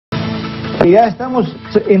Ya estamos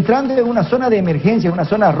entrando en una zona de emergencia, una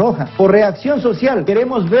zona roja. Por reacción social,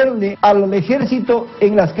 queremos verle al ejército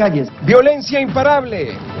en las calles. Violencia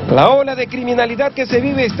imparable. La ola de criminalidad que se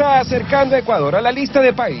vive está acercando a Ecuador a la lista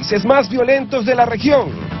de países más violentos de la región.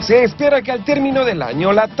 Se espera que al término del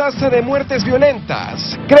año la tasa de muertes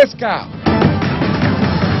violentas crezca.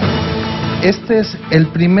 Este es el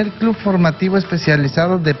primer club formativo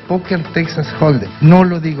especializado de póker Texas Hold'em. No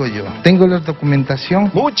lo digo yo. Tengo la documentación.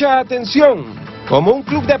 Mucha atención. Como un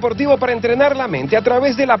club deportivo para entrenar la mente a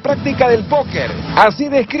través de la práctica del póker. Así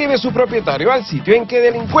describe su propietario al sitio en que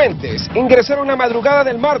delincuentes ingresaron la madrugada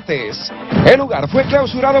del martes. El lugar fue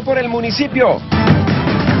clausurado por el municipio.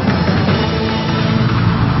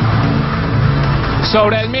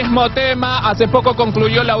 Sobre el mismo tema, hace poco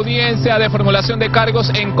concluyó la audiencia de formulación de cargos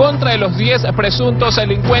en contra de los 10 presuntos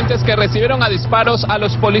delincuentes que recibieron a disparos a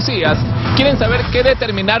los policías. ¿Quieren saber qué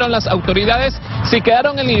determinaron las autoridades? Si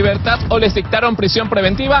quedaron en libertad o les dictaron prisión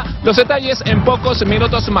preventiva. Los detalles en pocos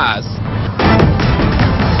minutos más.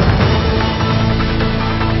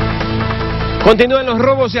 Continúan los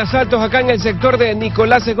robos y asaltos acá en el sector de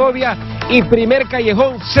Nicolás Segovia y Primer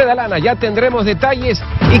Callejón Sedalana. Ya tendremos detalles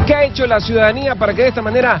y qué ha hecho la ciudadanía para que de esta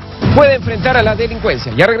manera pueda enfrentar a la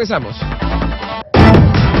delincuencia. Ya regresamos.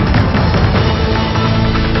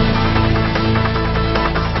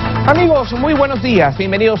 Amigos, muy buenos días.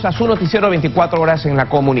 Bienvenidos a su noticiero 24 horas en la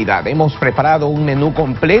comunidad. Hemos preparado un menú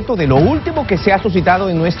completo de lo último que se ha suscitado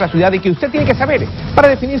en nuestra ciudad y que usted tiene que saber para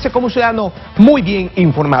definirse como un ciudadano muy bien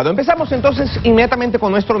informado. Empezamos entonces inmediatamente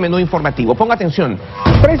con nuestro menú informativo. Ponga atención.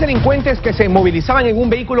 3 delincuentes que se movilizaban en un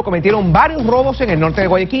vehículo cometieron varios robos en el norte de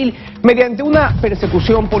Guayaquil. Mediante una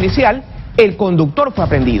persecución policial, el conductor fue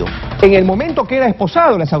aprehendido. En el momento que era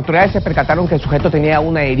esposado, las autoridades se percataron que el sujeto tenía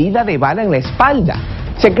una herida de bala en la espalda.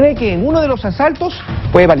 Se cree que en uno de los asaltos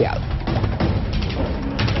fue baleado.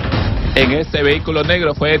 En este vehículo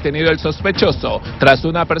negro fue detenido el sospechoso tras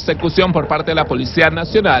una persecución por parte de la Policía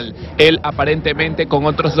Nacional. Él, aparentemente con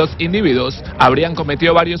otros 2 individuos, habrían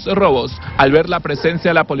cometido varios robos. Al ver la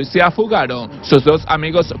presencia de la policía fugaron. Sus 2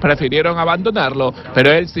 amigos prefirieron abandonarlo,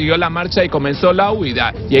 pero él siguió la marcha y comenzó la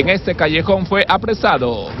huida. Y en este callejón fue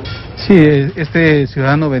apresado. Sí, este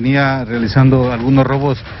ciudadano venía realizando algunos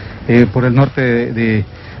robos por el norte de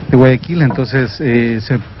Guayaquil, entonces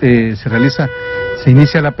se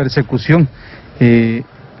inicia la persecución,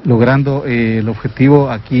 logrando el objetivo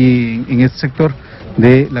aquí en este sector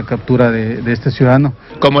de la captura de este ciudadano.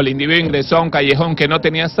 Como el individuo ingresó a un callejón que no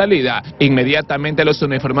tenía salida, inmediatamente los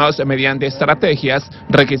uniformados, mediante estrategias,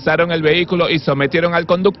 requisaron el vehículo y sometieron al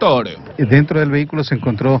conductor. Dentro del vehículo se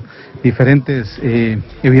encontró diferentes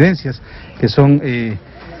evidencias que son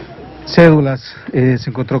cédulas, se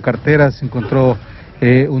encontró carteras, se encontró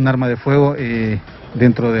un arma de fuego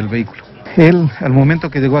dentro del vehículo. Él, al momento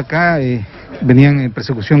que llegó acá, venían en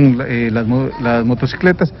persecución las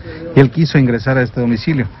motocicletas y él quiso ingresar a este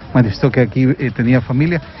domicilio. Manifestó que aquí tenía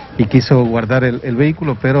familia y quiso guardar el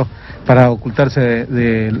vehículo, pero para ocultarse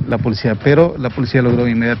de la policía, pero la policía logró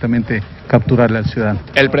inmediatamente capturarle al ciudadano.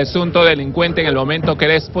 El presunto delincuente, en el momento que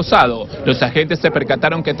era esposado, los agentes se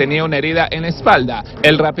percataron que tenía una herida en la espalda.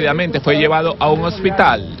 Él rápidamente fue llevado a un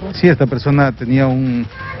hospital. Sí, esta persona tenía un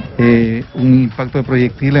impacto de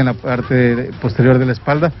proyectil en la parte posterior de la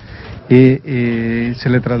espalda y se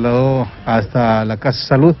le trasladó hasta la casa de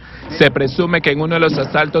salud. Se presume que en uno de los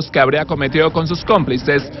asaltos que habría cometido con sus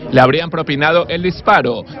cómplices le habrían propinado el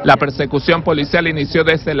disparo. La persecución policial inició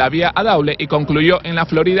desde la vía a Daule y concluyó en la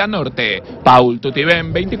Florida Norte. Paul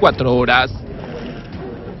Tutibén, 24 horas.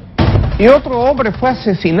 Y otro hombre fue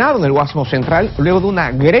asesinado en el Guasmo Central luego de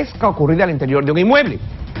una gresca ocurrida al interior de un inmueble.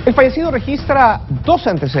 El fallecido registra 2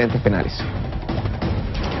 antecedentes penales.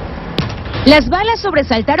 Las balas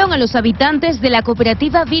sobresaltaron a los habitantes de la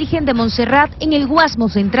cooperativa Virgen de Montserrat en el Guasmo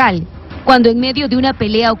Central, cuando en medio de una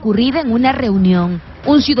pelea ocurrida en una reunión,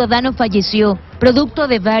 un ciudadano falleció, producto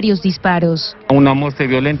de varios disparos. Una muerte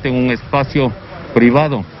violenta en un espacio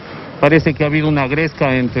privado. Parece que ha habido una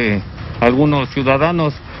gresca entre algunos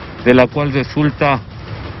ciudadanos, de la cual resulta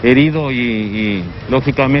herido y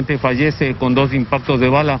lógicamente fallece con 2 impactos de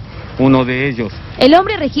bala, uno de ellos. El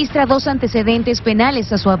hombre registra 2 antecedentes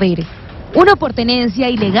penales a su haber. Uno por tenencia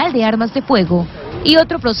ilegal de armas de fuego y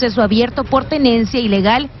otro proceso abierto por tenencia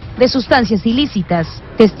ilegal de sustancias ilícitas.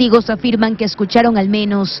 Testigos afirman que escucharon al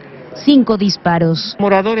menos 5 disparos.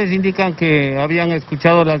 Moradores indican que habían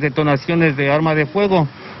escuchado las detonaciones de arma de fuego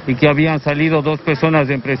y que habían salido 2 personas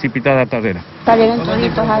en precipitada carrera. Salieron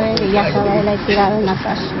toditos a ver y ya estaba él ahí tirado en la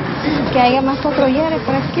casa. Que haya más patrullares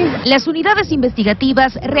por aquí. Las unidades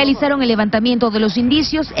investigativas realizaron el levantamiento de los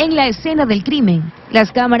indicios en la escena del crimen.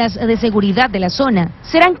 Las cámaras de seguridad de la zona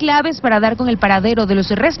serán claves para dar con el paradero de los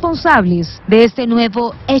responsables de este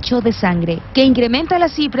nuevo hecho de sangre, que incrementa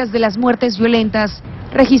las cifras de las muertes violentas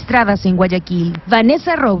registradas en Guayaquil.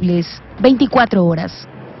 Vanessa Robles, 24 horas.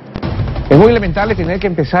 Es muy lamentable tener que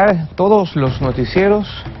empezar todos los noticieros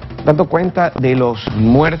dando cuenta de los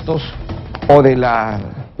muertos o de la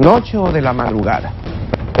noche o de la madrugada.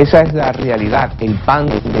 Esa es la realidad, el pan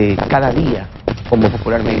de cada día, como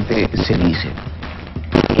popularmente se dice.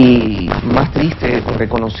 Y más triste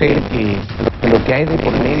reconocer que lo que hay de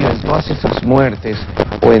por medio en todas esas muertes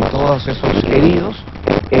o en todos esos heridos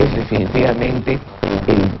es definitivamente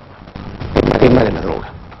el tema de la droga.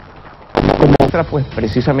 Como otra, pues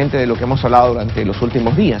precisamente de lo que hemos hablado durante los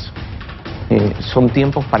últimos días, son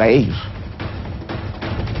tiempos para ellos.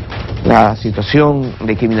 La situación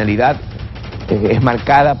de criminalidad es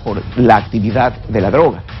marcada por la actividad de la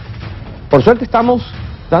droga. Por suerte estamos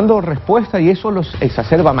dando respuesta y eso los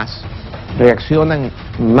exacerba más. Reaccionan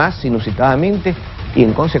más inusitadamente y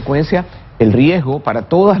en consecuencia el riesgo para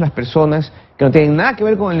todas las personas que no tienen nada que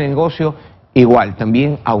ver con el negocio igual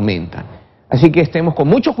también aumenta. Así que estemos con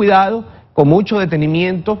mucho cuidado, con mucho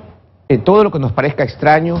detenimiento, todo lo que nos parezca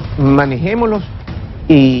extraño, manejémoslos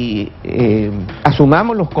y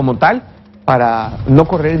asumámoslos como tal para no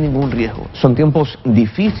correr ningún riesgo. Son tiempos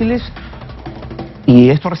difíciles y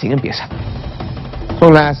esto recién empieza.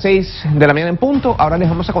 Son las 6 de la mañana en punto. Ahora les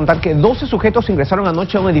vamos a contar que 12 sujetos ingresaron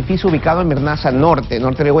anoche a un edificio ubicado en Bernaza norte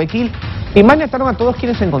de Guayaquil, y maniataron a todos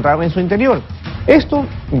quienes se encontraban en su interior. Esto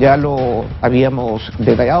ya lo habíamos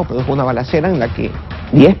detallado, produjo una balacera en la que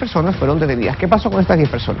 10 personas fueron detenidas. ¿Qué pasó con estas 10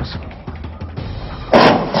 personas?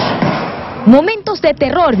 Momentos de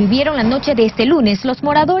terror vivieron la noche de este lunes los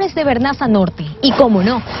moradores de Bernaza Norte. Y cómo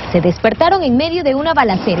no, se despertaron en medio de una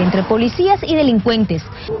balacera entre policías y delincuentes.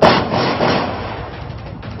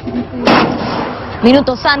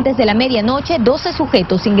 Minutos antes de la medianoche, 12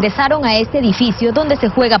 sujetos ingresaron a este edificio donde se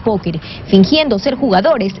juega póker. Fingiendo ser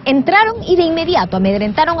jugadores, entraron y de inmediato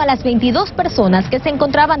amedrentaron a las 22 personas que se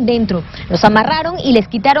encontraban dentro. Los amarraron y les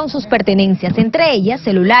quitaron sus pertenencias, entre ellas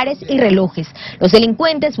celulares y relojes. Los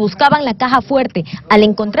delincuentes buscaban la caja fuerte. Al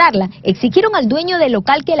encontrarla, exigieron al dueño del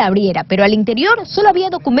local que la abriera, pero al interior solo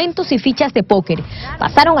había documentos y fichas de póker.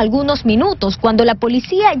 Pasaron algunos minutos cuando la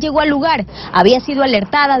policía llegó al lugar. Había sido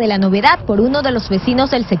alertada de la novedad por uno de los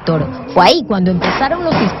vecinos del sector. Fue ahí cuando empezaron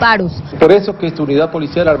los disparos. Por eso que esta unidad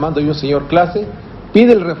policial, Armando y un señor clase,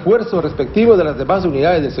 pide el refuerzo respectivo de las demás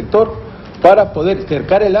unidades del sector para poder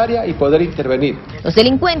cercar el área y poder intervenir. Los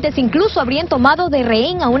delincuentes incluso habrían tomado de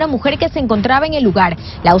rehén a una mujer que se encontraba en el lugar.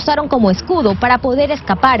 La usaron como escudo para poder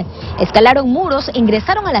escapar. Escalaron muros e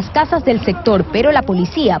ingresaron a las casas del sector, pero la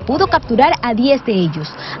policía pudo capturar a 10 de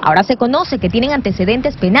ellos. Ahora se conoce que tienen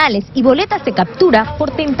antecedentes penales y boletas de captura por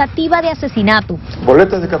tentativa de asesinato.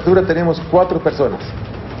 Boletas de captura tenemos 4 personas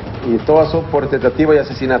y todas son por tentativa de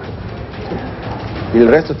asesinato. Y el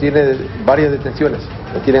resto tiene varias detenciones,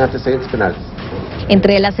 tienen antecedentes penales.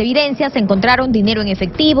 Entre las evidencias se encontraron dinero en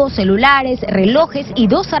efectivo, celulares, relojes y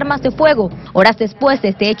 2 armas de fuego. Horas después de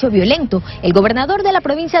este hecho violento, el gobernador de la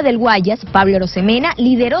provincia del Guayas, Pablo Arosemena,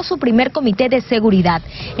 lideró su primer comité de seguridad.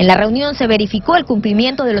 En la reunión se verificó el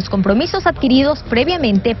cumplimiento de los compromisos adquiridos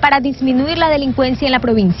previamente para disminuir la delincuencia en la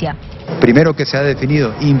provincia. Primero que se ha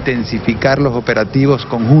definido, intensificar los operativos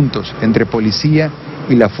conjuntos entre policía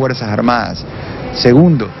y las Fuerzas Armadas.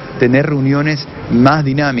 Segundo, tener reuniones más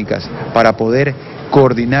dinámicas para poder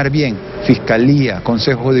coordinar bien Fiscalía,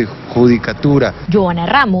 Consejo de Judicatura. Joana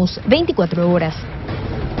Ramos, 24 horas.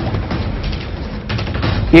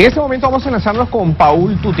 Y en este momento vamos a enlazarnos con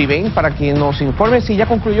Paul Tutibén para que nos informe si ya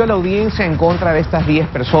concluyó la audiencia en contra de estas 10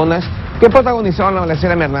 personas que protagonizaron la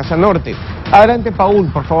balacera en Bernaza Norte. Adelante, Paul,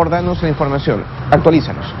 por favor, danos la información.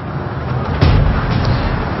 Actualízanos.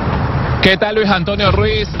 ¿Qué tal, Luis Antonio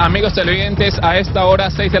Ruiz? Amigos televidentes, a esta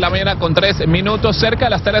hora 6 de la mañana con 3 minutos, cerca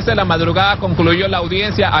de las 3 de la madrugada concluyó la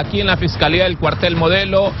audiencia aquí en la Fiscalía del Cuartel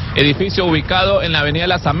Modelo, edificio ubicado en la Avenida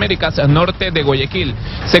Las Américas, norte de Guayaquil.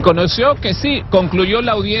 Se conoció que sí, concluyó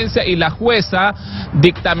la audiencia y la jueza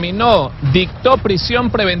dictó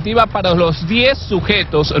prisión preventiva para los 10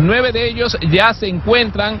 sujetos. 9 de ellos ya se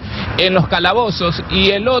encuentran en los calabozos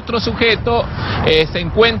y el otro sujeto se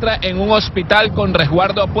encuentra en un hospital con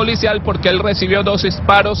resguardo policial porque él recibió 2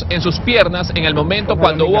 disparos en sus piernas en el momento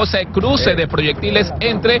cuando hubo ese cruce de proyectiles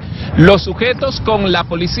entre los sujetos con la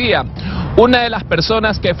policía. Una de las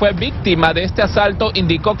personas que fue víctima de este asalto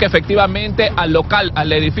indicó que efectivamente al local,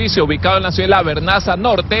 al edificio ubicado en la ciudad de La Vernaza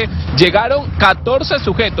Norte, llegaron 14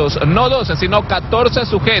 sujetos, no 12, sino 14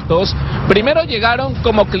 sujetos. Primero llegaron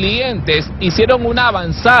como clientes, hicieron una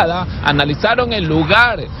avanzada, analizaron el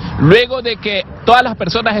lugar, luego de que todas las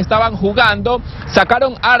personas estaban jugando,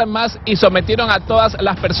 sacaron armas y sometieron a todas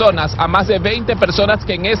las personas, a más de 20 personas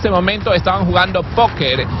que en ese momento estaban jugando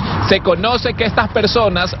póker. Se conoce que estas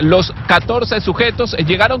personas, los 14 sujetos,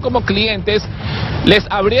 llegaron como clientes, les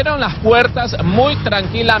abrieron las puertas muy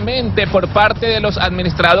tranquilamente por parte de los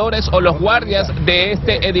administradores o los guardias de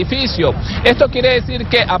este edificio. Esto quiere decir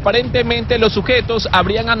que aparentemente los sujetos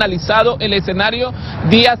habrían analizado el escenario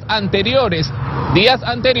días anteriores. Días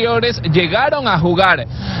anteriores llegaron a jugar.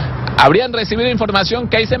 Habrían recibido información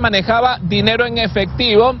que ahí se manejaba dinero en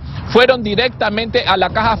efectivo, fueron directamente a la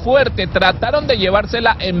caja fuerte, trataron de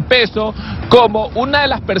llevársela en peso. Como una de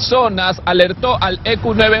las personas alertó al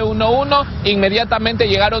EQ 911, inmediatamente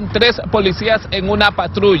llegaron 3 policías en una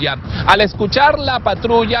patrulla. Al escuchar la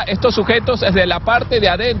patrulla, estos sujetos desde la parte de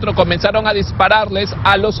adentro comenzaron a dispararles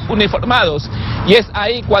a los uniformados. Y es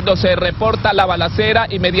ahí cuando se reporta la balacera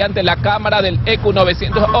y mediante la cámara del EQ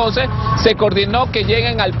 911 se coordinó que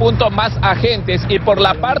lleguen al punto más agentes y por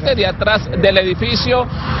la parte de atrás del edificio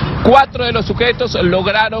 4 de los sujetos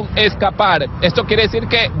lograron escapar. Esto quiere decir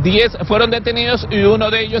que 10 fueron detenidos y uno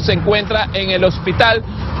de ellos se encuentra en el hospital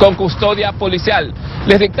con custodia policial.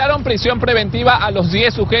 Les dictaron prisión preventiva a los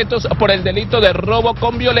 10 sujetos por el delito de robo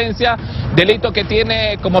con violencia, delito que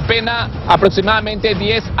tiene como pena aproximadamente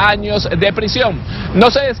 10 años de prisión.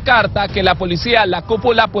 No se descarta que la policía, la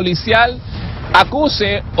cúpula policial,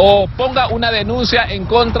 acuse o ponga una denuncia en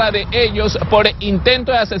contra de ellos por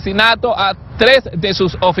intento de asesinato a 3 de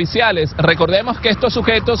sus oficiales. Recordemos que estos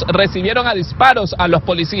sujetos recibieron a disparos a los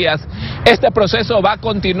policías. Este proceso va a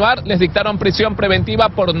continuar, les dictaron prisión preventiva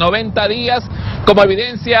por 90 días. Como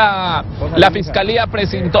evidencia, la Fiscalía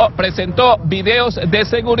presentó videos de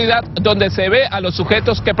seguridad donde se ve a los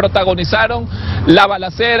sujetos que protagonizaron la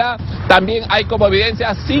balacera. También hay como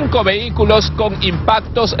evidencia 5 vehículos con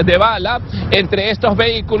impactos de bala. Entre estos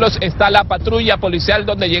vehículos está la patrulla policial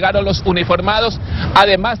donde llegaron los uniformados.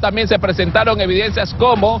 Además, también se presentaron evidencias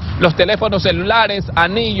como los teléfonos celulares,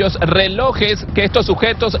 anillos, relojes que estos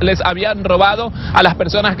sujetos les habían robado a las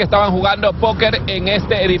personas que estaban jugando póker en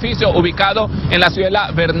este edificio ubicado en la ciudad de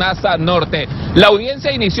La Vernaza Norte. La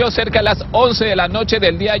audiencia inició cerca de las 11 de la noche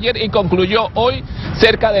del día ayer y concluyó hoy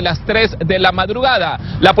cerca de las 3 de la madrugada.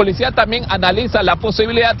 La policía también analiza la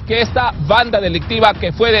posibilidad que esta banda delictiva,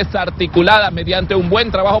 que fue desarticulada mediante un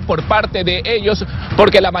buen trabajo por parte de ellos,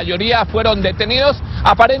 porque la mayoría fueron detenidos,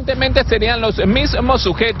 aparentemente serían los mismos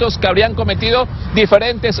sujetos que habrían cometido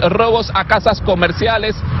diferentes robos a casas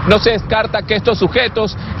comerciales. No se descarta que estos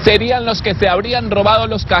sujetos serían los que se habrían robado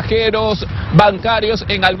los cajeros bancarios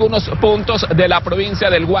en algunos puntos de la provincia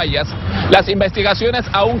del Guayas. Las investigaciones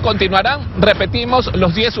aún continuarán. Repetimos,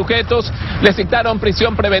 los 10 sujetos les dictaron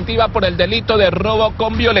prisión preventiva por el delito de robo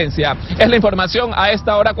con violencia. Es la información a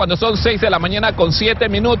esta hora cuando son 6 de la mañana con 7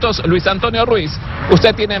 minutos. Luis Antonio Ruiz,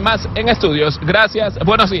 usted tiene más en estudios. Gracias,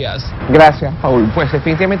 buenos días. Gracias, Paul. Pues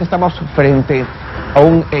definitivamente estamos frente a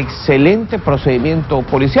un excelente procedimiento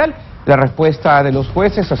policial. La respuesta de los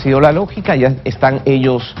jueces ha sido la lógica, ya están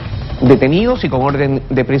ellos detenidos y con orden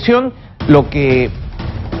de prisión. Lo que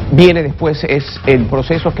viene después es el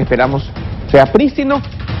proceso que esperamos sea prístino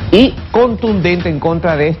y contundente en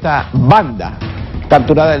contra de esta banda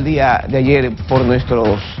capturada el día de ayer por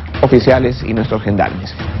nuestros oficiales y nuestros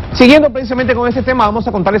gendarmes. Siguiendo precisamente con este tema, vamos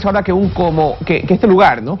a contarles ahora que este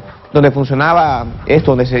lugar, ¿no?, donde funcionaba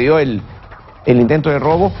esto, donde se dio el intento de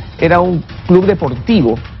robo, era un club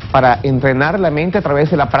deportivo para entrenar la mente a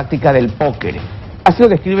través de la práctica del póker. Así lo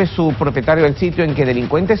describe su propietario del sitio en que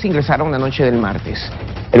delincuentes ingresaron la noche del martes.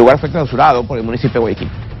 El lugar fue clausurado por el municipio de Guayaquil.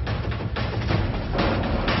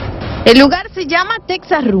 El lugar se llama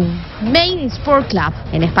Texas Room, Main Sport Club,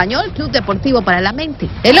 en español, Club Deportivo para la Mente.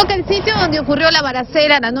 Es lo que el sitio donde ocurrió la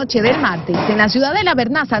balacera la noche del martes, en la ciudad de La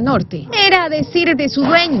Vernaza Norte. Era decir de su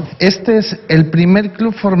dueño. Este es el primer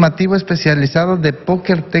club formativo especializado de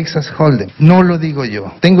póker Texas Hold'em. No lo digo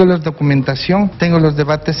yo. Tengo la documentación, tengo los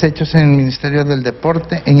debates hechos en el Ministerio del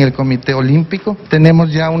Deporte, en el Comité Olímpico.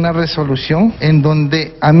 Tenemos ya una resolución en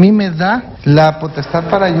donde a mí me da la potestad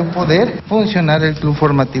para yo poder funcionar el club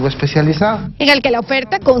formativo especializado. En el que la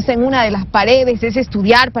oferta consta en una de las paredes es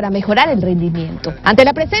estudiar para mejorar el rendimiento. Ante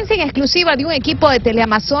la presencia en exclusiva de un equipo de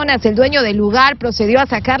Teleamazonas, el dueño del lugar procedió a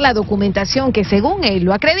sacar la documentación que según él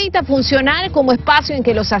lo acredita funcionar como espacio en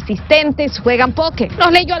que los asistentes juegan póker.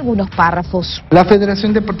 Nos leyó algunos párrafos. La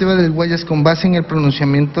Federación Deportiva del Guayas, con base en el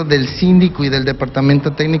pronunciamiento del síndico y del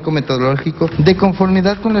Departamento Técnico Metodológico, de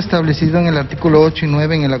conformidad con lo establecido en el artículo 8 y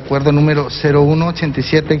 9 en el acuerdo número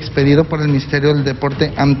 0187 expedido por el Ministerio del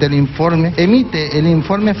Deporte ante el informe, emite el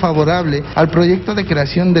informe favorable al proyecto de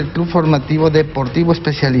creación del Club Formativo Deportivo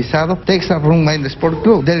Especializado Texas Room Mind Sport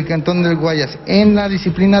Club del Cantón del Guayas en la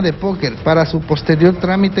disciplina de póker para su posterior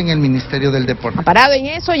trámite en el Ministerio del Deporte. Parado en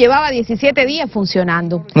eso, llevaba 17 días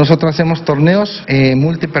funcionando. Nosotros hacemos torneos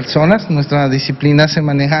multipersonas, nuestra disciplina se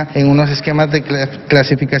maneja en unos esquemas de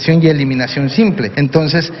clasificación y eliminación simple.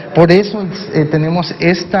 Entonces, por eso tenemos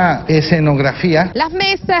esta escenografía. Las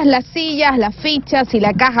mesas, las sillas, las fichas y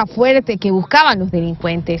la caja fuerte que buscaban los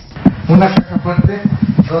delincuentes. Una caja fuerte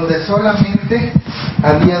donde solamente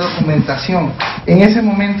había documentación. En ese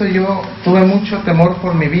momento yo tuve mucho temor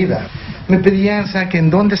por mi vida. Me pedían, saquen,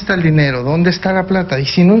 ¿dónde está el dinero? ¿Dónde está la plata? Y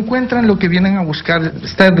si no encuentran lo que vienen a buscar,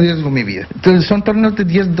 está en riesgo mi vida. Entonces son torneos de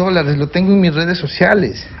 $10, lo tengo en mis redes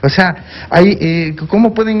sociales. O sea,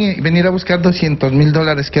 ¿cómo pueden venir a buscar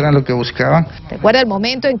 $200,000 que eran lo que buscaban? Recuerda el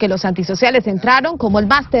momento en que los antisociales entraron como el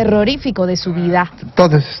más terrorífico de su vida.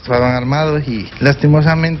 Todos estaban armados y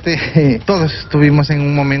lastimosamente todos estuvimos en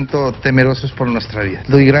un momento temerosos por nuestra vida.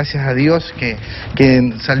 Doy gracias a Dios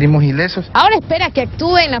que salimos ilesos. Ahora espera que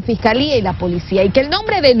actúe en la fiscalía y la policía y que el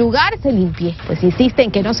nombre del lugar se limpie, pues insiste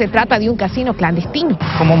en que no se trata de un casino clandestino.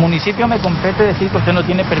 Como municipio me compete decir que usted no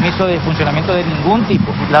tiene permiso de funcionamiento de ningún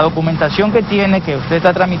tipo. La documentación que tiene, que usted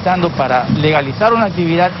está tramitando para legalizar una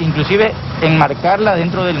actividad, inclusive enmarcarla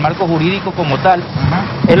dentro del marco jurídico como tal,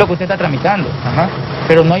 es lo que usted está tramitando.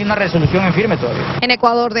 Pero no hay una resolución en firme todavía. En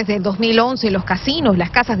Ecuador, desde el 2011, los casinos, las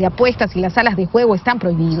casas de apuestas y las salas de juego están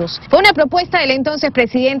prohibidos. Fue una propuesta del entonces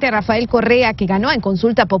presidente Rafael Correa, que ganó en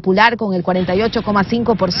consulta popular con el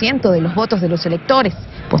 48,5% de los votos de los electores.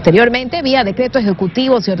 Posteriormente, vía decreto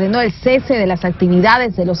ejecutivo, se ordenó el cese de las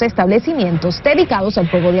actividades de los establecimientos dedicados al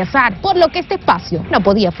juego de azar, por lo que este espacio no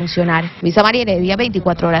podía funcionar. Luisa María Heredia,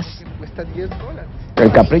 24 horas.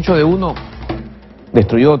 El capricho de uno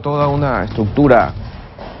destruyó toda una estructura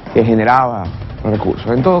que generaba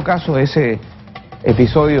recursos. En todo caso, ese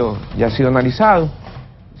episodio ya ha sido analizado.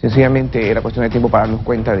 Sencillamente era cuestión de tiempo para darnos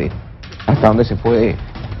cuenta de hasta dónde se puede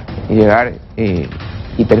llegar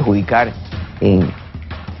y perjudicar en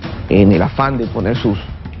el afán de poner sus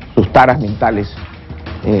taras mentales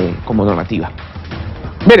como normativa.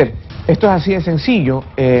 Miren, esto es así de sencillo.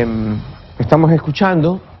 Estamos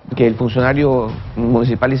escuchando que el funcionario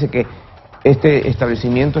municipal dice que este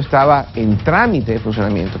establecimiento estaba en trámite de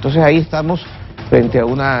funcionamiento. Entonces ahí estamos frente a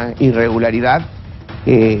una irregularidad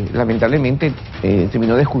que lamentablemente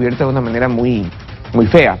terminó descubierta de una manera muy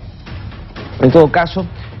fea. En todo caso,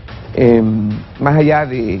 más allá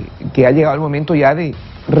de que ha llegado el momento ya de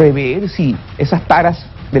rever si esas taras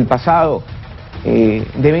del pasado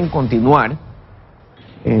deben continuar,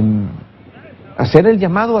 hacer el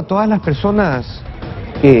llamado a todas las personas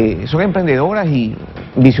que son emprendedoras y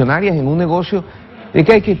visionarias en un negocio, de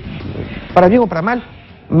que hay que, para bien o para mal,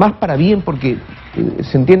 más para bien, porque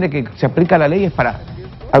se entiende que se aplica la ley es para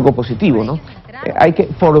algo positivo, ¿no? Hay que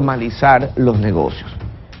formalizar los negocios,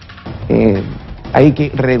 hay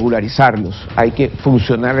que regularizarlos, hay que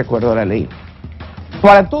funcionar de acuerdo a la ley,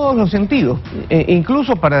 para todos los sentidos,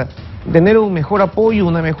 incluso para tener un mejor apoyo,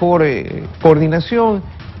 una mejor coordinación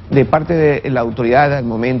de parte de la autoridad al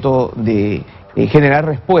momento de generar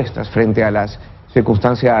respuestas frente a las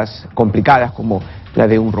circunstancias complicadas como la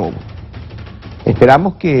de un robo.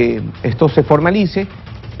 Esperamos que esto se formalice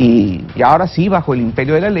y ahora sí, bajo el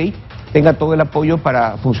imperio de la ley, tenga todo el apoyo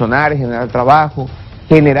para funcionar, generar trabajo,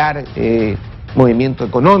 generar movimiento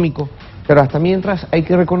económico, pero hasta mientras, hay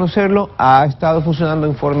que reconocerlo, ha estado funcionando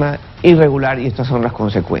en forma irregular y estas son las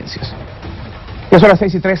consecuencias. Ya son las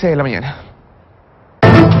 6:13 de la mañana.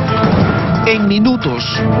 En minutos.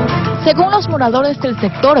 Según los moradores del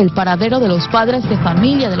sector, el paradero de los padres de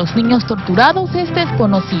familia de los niños torturados es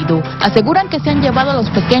desconocido. Aseguran que se han llevado a los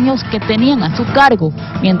pequeños que tenían a su cargo.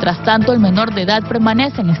 Mientras tanto, el menor de edad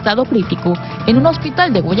permanece en estado crítico en un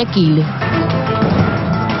hospital de Guayaquil.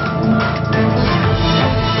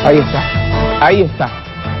 Ahí está, ahí está.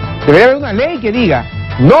 Debería haber una ley que diga,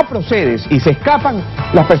 no procedes y se escapan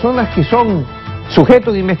las personas que son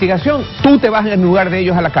sujetos de investigación, tú te vas en lugar de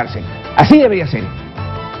ellos a la cárcel. Así debería ser.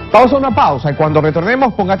 Vamos a una pausa y cuando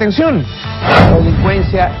retornemos, ponga atención. La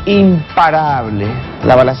delincuencia imparable.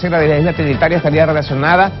 La balacera de la isla Trinitaria estaría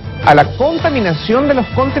relacionada a la contaminación de los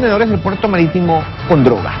contenedores del puerto marítimo con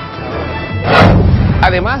droga.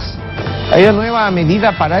 Además, hay una nueva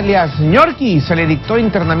medida para alias Ñorqui. Se le dictó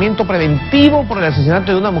internamiento preventivo por el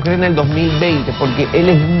asesinato de una mujer en el 2020, porque él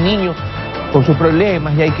es un niño con sus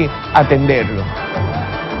problemas y hay que atenderlo.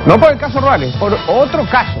 No por el caso Ruales, por otro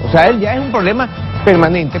caso. O sea, él ya es un problema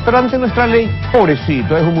permanente, pero ante nuestra ley,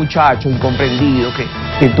 pobrecito, es un muchacho incomprendido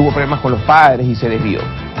que tuvo problemas con los padres y se desvió.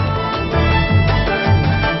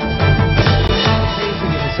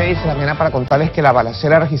 6:16 de la mañana para contarles que la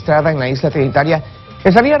balacera registrada en la isla Trinitaria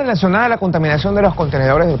estaría relacionada a la contaminación de los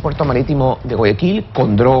contenedores del puerto marítimo de Guayaquil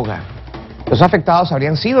con droga. Los afectados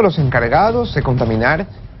habrían sido los encargados de contaminar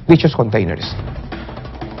dichos containers.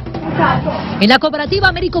 En la cooperativa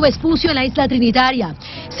Américo Vespucio en la isla Trinitaria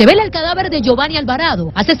se vela el cadáver de Giovanni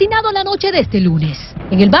Alvarado, asesinado la noche de este lunes.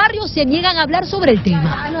 En el barrio se niegan a hablar sobre el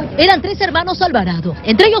tema. Eran 3 hermanos Alvarado,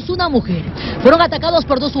 entre ellos una mujer. Fueron atacados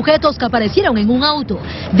por 2 sujetos que aparecieron en un auto,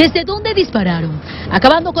 desde donde dispararon,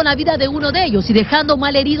 acabando con la vida de uno de ellos y dejando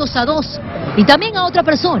malheridos a 2, y también a otra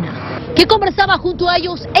persona que conversaba junto a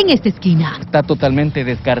ellos en esta esquina. Está totalmente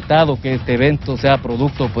descartado que este evento sea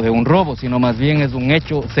producto de un robo, sino más bien es un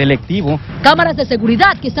hecho selectivo. Cámaras de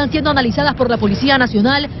seguridad que están siendo analizadas por la Policía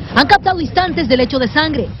Nacional han captado instantes del hecho de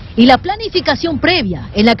sangre y la planificación previa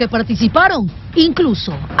en la que participaron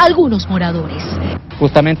incluso algunos moradores.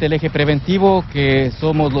 Justamente el eje preventivo, que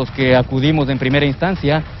somos los que acudimos en primera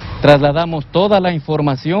instancia, trasladamos toda la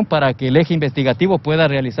información para que el eje investigativo pueda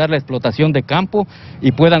realizar la explotación de campo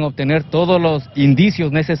y puedan obtener todos los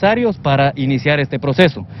indicios necesarios para iniciar este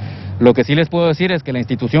proceso. Lo que sí les puedo decir es que la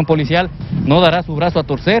institución policial no dará su brazo a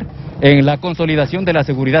torcer en la consolidación de la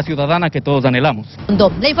seguridad ciudadana que todos anhelamos.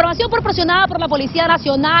 La información proporcionada por la Policía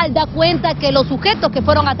Nacional da cuenta que los sujetos que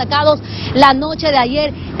fueron atacados la noche de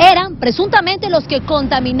ayer eran presuntamente los que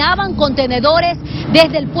contaminaban contenedores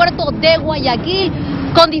desde el puerto de Guayaquil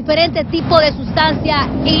con diferentes tipos de sustancia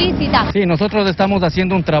ilícita. Sí, nosotros estamos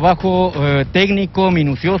haciendo un trabajo técnico,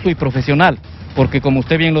 minucioso y profesional, porque como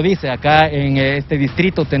usted bien lo dice, acá en este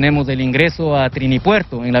distrito tenemos el ingreso a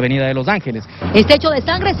Trinipuerto, en la avenida de Los Ángeles. Este hecho de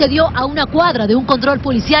sangre se dio a una cuadra de un control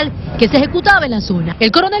policial que se ejecutaba en la zona.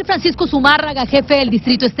 El coronel Francisco Zumárraga, jefe del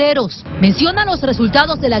distrito Esteros, menciona los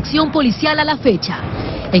resultados de la acción policial a la fecha.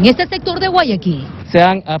 En este sector de Guayaquil se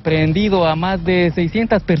han aprehendido a más de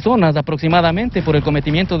 600 personas aproximadamente por el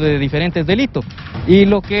cometimiento de diferentes delitos. Y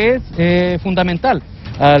lo que es fundamental,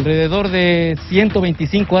 alrededor de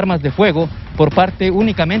 125 armas de fuego por parte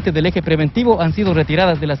únicamente del eje preventivo han sido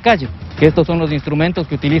retiradas de las calles, que estos son los instrumentos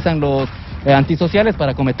que utilizan los antisociales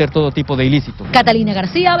para cometer todo tipo de ilícitos. Catalina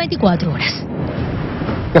García, 24 horas.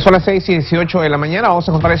 Ya son las 6:18 de la mañana, vamos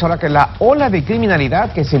a contarles ahora que la ola de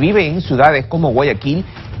criminalidad que se vive en ciudades como Guayaquil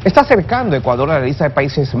está acercando a Ecuador a la lista de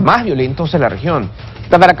países más violentos de la región.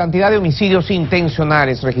 Dada la cantidad de homicidios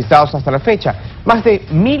intencionales registrados hasta la fecha, más de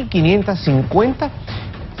 1.550,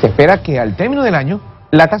 se espera que al término del año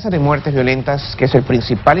la tasa de muertes violentas, que es el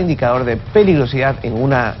principal indicador de peligrosidad en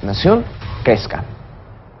una nación, crezca.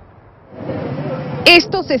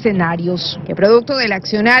 Estos escenarios, que producto del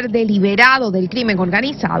accionar deliberado del crimen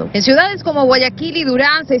organizado, en ciudades como Guayaquil y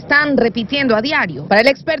Durán se están repitiendo a diario. Para el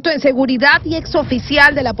experto en seguridad y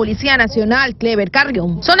exoficial de la Policía Nacional, Clever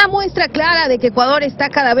Carrión, son la muestra clara de que Ecuador está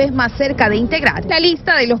cada vez más cerca de integrar la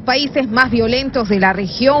lista de los países más violentos de la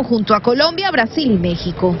región junto a Colombia, Brasil y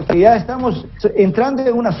México. Ya estamos entrando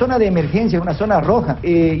en una zona de emergencia, una zona roja.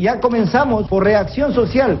 Ya comenzamos por reacción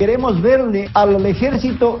social. Queremos verle al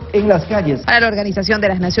ejército en las calles. Para la Organización de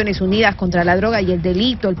las Naciones Unidas contra la Droga y el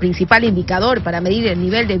Delito, el principal indicador para medir el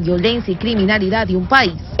nivel de violencia y criminalidad de un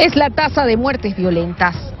país es la tasa de muertes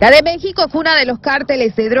violentas. La de México, cuna de los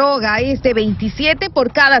cárteles de droga, es de 27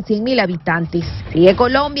 por cada 100.000 habitantes. Sigue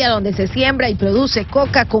Colombia, donde se siembra y produce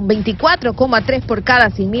coca, con 24,3 por cada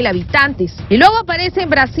 100.000 habitantes. Y luego aparece en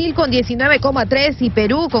Brasil con 19,3 y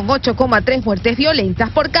Perú con 8,3 muertes violentas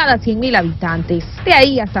por cada 100.000 habitantes. De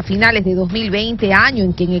ahí hasta finales de 2020, año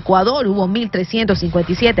en que en Ecuador hubo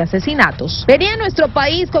 1.357 asesinatos. Venía nuestro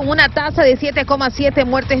país con una tasa de 7,7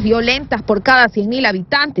 muertes violentas por cada 100.000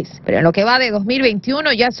 habitantes. Pero en lo que va de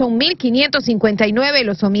 2021 ya son 1.559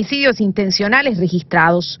 los homicidios intencionales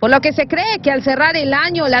registrados. Por lo que se cree que al cerrar el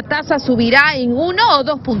año la tasa subirá en 1 o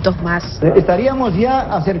 2 puntos más. Estaríamos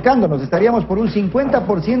ya acercándonos, estaríamos por un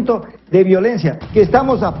 50% de violencia, que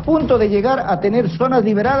estamos a punto de llegar a tener zonas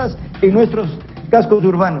liberadas en nuestros cascos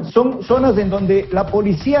urbanos. Son zonas en donde la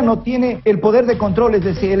policía no tiene el poder de control, es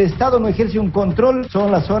decir, el Estado no ejerce un control.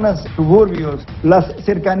 Son las zonas suburbios, las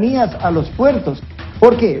cercanías a los puertos.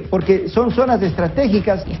 ¿Por qué? Porque son zonas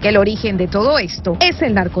estratégicas. Y es que el origen de todo esto es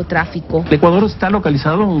el narcotráfico. El Ecuador está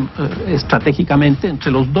localizado estratégicamente entre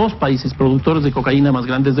los dos países productores de cocaína más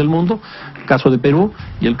grandes del mundo, el caso de Perú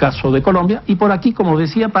y el caso de Colombia, y por aquí, como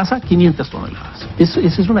decía, pasa 500 toneladas. Esa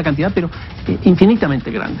es una cantidad, pero infinitamente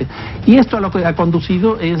grande. Y esto a lo que ha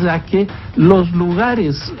conducido es a que los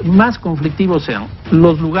lugares más conflictivos sean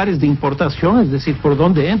los lugares de importación, es decir, por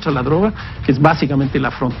donde entra la droga, que es básicamente la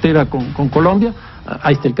frontera con Colombia.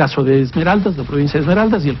 Ahí está el caso de Esmeraldas, la provincia de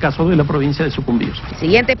Esmeraldas, y el caso de la provincia de Sucumbíos. El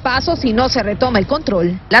siguiente paso, si no se retoma el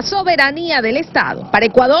control, la soberanía del Estado. Para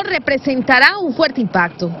Ecuador representará un fuerte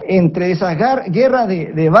impacto. Entre esa guerra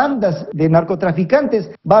de bandas, de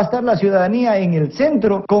narcotraficantes, va a estar la ciudadanía en el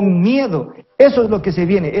centro con miedo. Eso es lo que se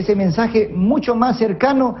viene, ese mensaje mucho más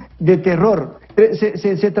cercano de terror.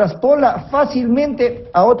 Se traspola fácilmente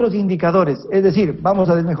a otros indicadores, es decir, vamos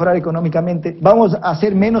a desmejorar económicamente, vamos a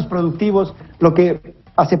ser menos productivos, lo que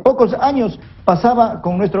hace pocos años pasaba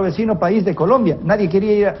con nuestro vecino país de Colombia. Nadie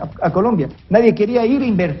quería ir a Colombia, nadie quería ir a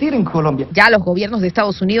invertir en Colombia. Ya los gobiernos de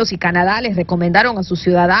Estados Unidos y Canadá les recomendaron a sus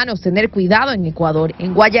ciudadanos tener cuidado en Ecuador,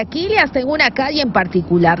 en Guayaquil y hasta en una calle en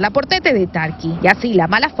particular, la Portete de Tarqui. Y así la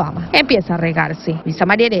mala fama empieza a regarse. Luisa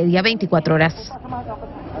María Heredia, 24 horas.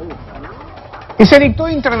 Y se dictó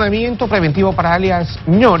internamiento preventivo para alias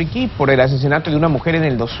Ñorqui por el asesinato de una mujer en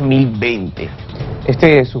el 2020.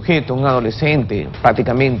 Este sujeto, un adolescente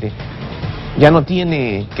prácticamente, ya no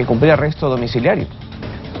tiene que cumplir arresto domiciliario.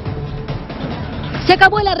 Se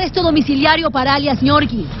acabó el arresto domiciliario para alias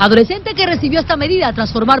Ñorqui, adolescente que recibió esta medida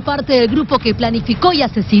tras formar parte del grupo que planificó y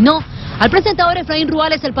asesinó al presentador Efraín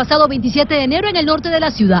Ruales el pasado 27 de enero en el norte de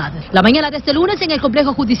la ciudad. La mañana de este lunes en el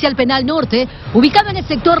Complejo Judicial Penal Norte, ubicado en el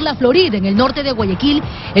sector La Florida, en el norte de Guayaquil,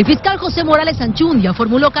 el fiscal José Morales Anchundia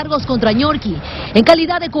formuló cargos contra Ñorqui en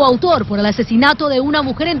calidad de coautor por el asesinato de una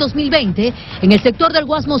mujer en 2020 en el sector del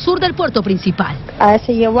Guasmo Sur del puerto principal.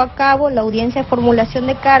 Se llevó a cabo la audiencia de formulación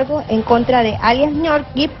de cargos en contra de alias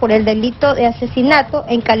Ñorqui por el delito de asesinato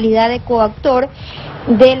en calidad de coautor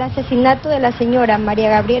del asesinato de la señora María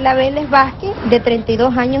Gabriela Vélez Vázquez, de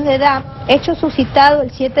 32 años de edad, hecho suscitado el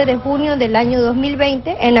 7 de junio del año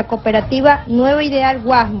 2020 en la cooperativa Nuevo Ideal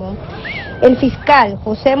Guasmo. El fiscal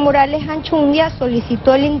José Morales Anchundia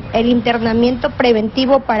solicitó el internamiento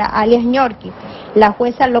preventivo para alias Ñorqui. La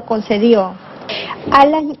jueza lo concedió.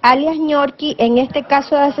 Alias Ñorqui, en este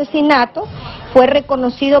caso de asesinato, fue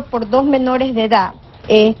reconocido por 2 menores de edad.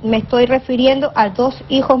 Me estoy refiriendo a 2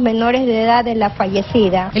 hijos menores de edad de la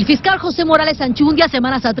fallecida. El fiscal José Morales Anchundia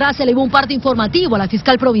semanas atrás elevó un parte informativo a la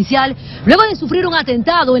fiscal provincial luego de sufrir un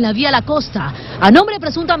atentado en la vía La Costa a nombre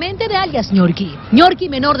presuntamente de alias Ñorqui. Ñorqui,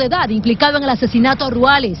 menor de edad, implicado en el asesinato a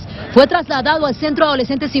Ruales, fue trasladado al Centro de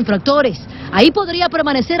Adolescentes Infractores. Ahí podría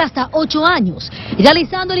permanecer hasta 8 años,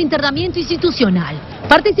 realizando el internamiento institucional,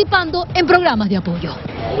 participando en programas de apoyo.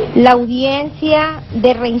 La audiencia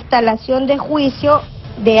de reinstalación de juicio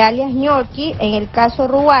de alias Ñorqui en el caso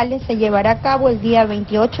Ruales se llevará a cabo el día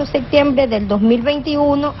 28 de septiembre del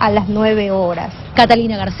 2021 a las 9 horas.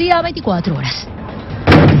 Catalina García, 24 horas.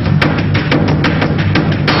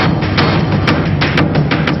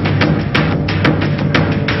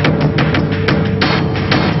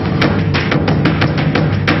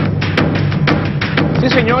 Sí,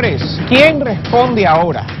 señores, ¿quién responde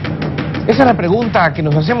ahora? Esa es la pregunta que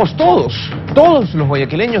nos hacemos todos los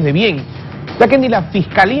guayaquileños de bien, ya que ni la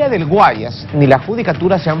Fiscalía del Guayas ni la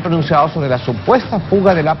Judicatura se han pronunciado sobre la supuesta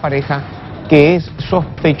fuga de la pareja, que es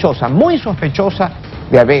sospechosa, muy sospechosa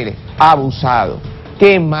de haber abusado,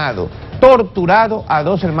 quemado, torturado a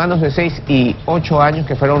 2 hermanos de 6 y 8 años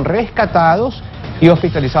que fueron rescatados y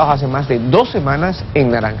hospitalizados hace más de 2 semanas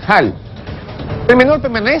en Naranjal. El menor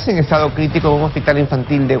permanece en estado crítico en un hospital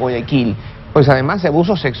infantil de Guayaquil, pues además de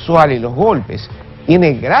abuso sexual y los golpes,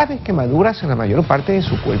 tiene graves quemaduras en la mayor parte de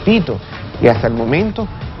su cuerpito y hasta el momento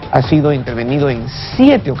ha sido intervenido en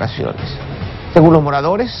 7 ocasiones. Según los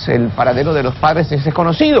moradores, el paradero de los padres es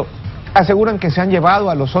desconocido. Aseguran que se han llevado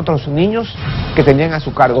a los otros niños que tenían a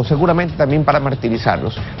su cargo, seguramente también para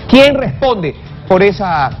martirizarlos. ¿Quién responde por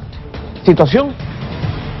esa situación?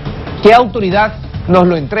 ¿Qué autoridad nos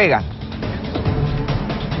lo entrega?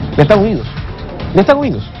 De Estados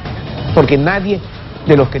Unidos, porque nadie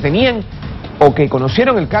de los que tenían o que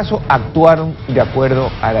conocieron el caso actuaron de acuerdo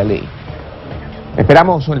a la ley.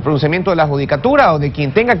 Esperamos el pronunciamiento de la judicatura o de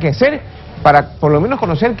quien tenga que ser para por lo menos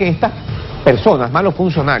conocer que estas personas, malos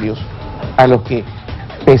funcionarios, a los que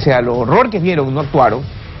pese al horror que vieron no actuaron,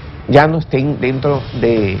 ya no estén dentro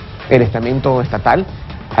del estamento estatal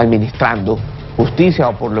administrando justicia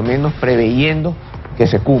o por lo menos preveyendo que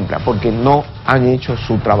se cumpla, porque no han hecho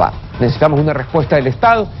su trabajo. Necesitamos una respuesta del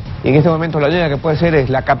Estado y en este momento la única que puede ser es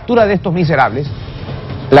la captura de estos miserables,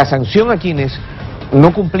 la sanción a quienes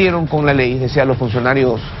no cumplieron con la ley, es decir, a los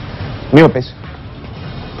funcionarios miopes,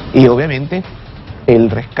 y obviamente el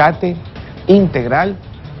rescate integral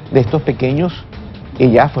de estos pequeños que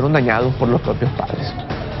ya fueron dañados por los propios padres.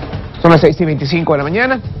 Son las 6:25 de la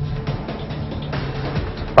mañana.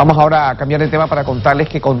 Vamos ahora a cambiar de tema para contarles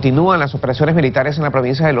que continúan las operaciones militares en la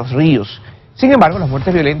provincia de Los Ríos. Sin embargo, las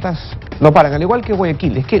muertes violentas no paran, al igual que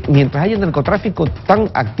Guayaquil. Es que mientras haya un narcotráfico tan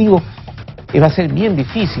activo, va a ser bien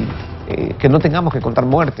difícil que no tengamos que contar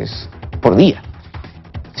muertes por día.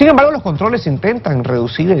 Sin embargo, los controles intentan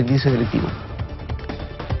reducir el índice delictivo.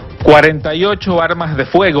 48 armas de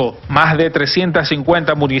fuego, más de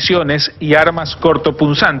 350 municiones y armas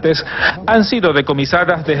cortopunzantes han sido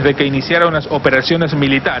decomisadas desde que iniciaron las operaciones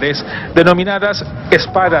militares denominadas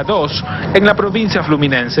Espada 2 en la provincia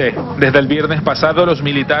fluminense. Desde el viernes pasado los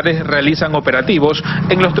militares realizan operativos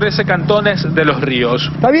en los 13 cantones de Los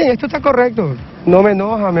Ríos. Está bien, esto está correcto, no me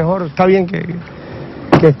enoja, mejor está bien que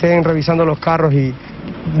estén revisando los carros y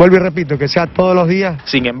vuelvo y repito, que sea todos los días.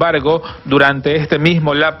 Sin embargo, durante este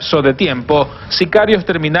mismo lapso de tiempo, sicarios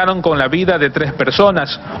terminaron con la vida de 3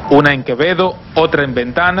 personas, una en Quevedo, otra en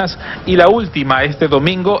Ventanas y la última este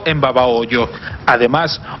domingo en Babahoyo.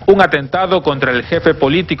 Además, un atentado contra el jefe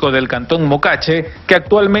político del cantón Mocache, que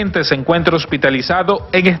actualmente se encuentra hospitalizado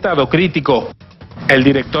en estado crítico. El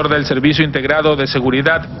director del Servicio Integrado de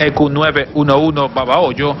Seguridad EQ 911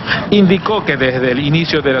 Babahoyo indicó que desde el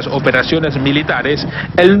inicio de las operaciones militares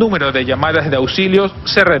el número de llamadas de auxilio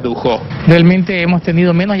se redujo. Realmente hemos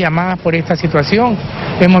tenido menos llamadas por esta situación,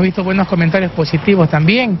 hemos visto buenos comentarios positivos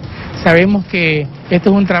también. Sabemos que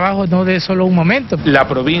esto es un trabajo no de solo un momento. La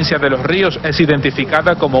provincia de Los Ríos es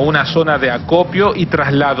identificada como una zona de acopio y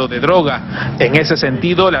traslado de droga. En ese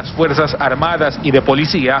sentido, las Fuerzas Armadas y de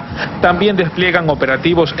Policía también despliegan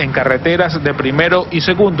operativos en carreteras de primero y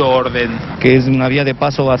segundo orden. Que es una vía de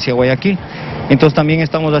paso hacia Guayaquil. Entonces también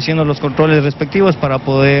estamos haciendo los controles respectivos para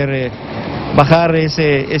poder bajar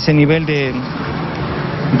ese nivel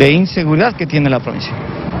de inseguridad que tiene la provincia.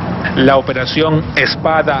 La operación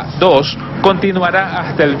Espada 2 continuará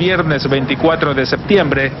hasta el viernes 24 de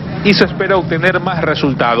septiembre y se espera obtener más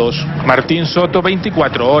resultados. Martín Soto,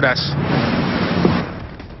 24 horas.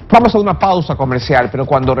 Vamos a una pausa comercial, pero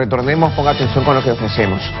cuando retornemos ponga atención con lo que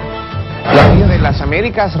ofrecemos. La vía de las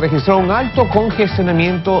Américas registró un alto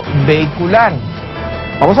congestionamiento vehicular.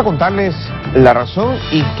 Vamos a contarles la razón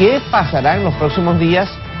y qué pasará en los próximos días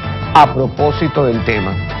a propósito del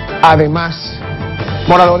tema. Además,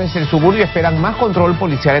 moradores del suburbio esperan más control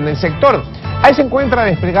policial en el sector. Ahí se encuentra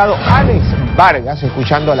desplegado Alex Vargas,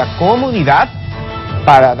 escuchando a la comunidad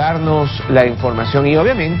para darnos la información y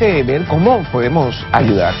obviamente ver cómo podemos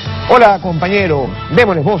ayudar. Hola compañero,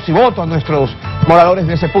 démosle voz y voto a nuestros moradores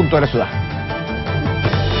de ese punto de la ciudad.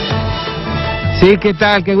 Sí, ¿qué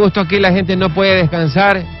tal? Qué gusto, aquí la gente no puede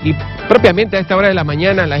descansar y propiamente a esta hora de la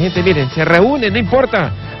mañana la gente, miren, se reúne, no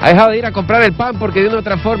importa, ha dejado de ir a comprar el pan porque de una u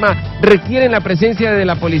otra forma requieren la presencia de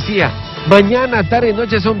la policía. Mañana, tarde y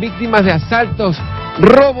noche son víctimas de asaltos,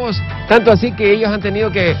 robos, tanto así que ellos han tenido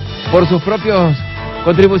que, por sus propios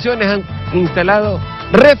contribuciones, han instalado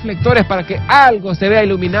reflectores para que algo se vea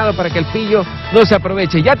iluminado, para que el pillo no se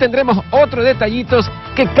aproveche. Ya tendremos otros detallitos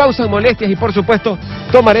que causan molestias y por supuesto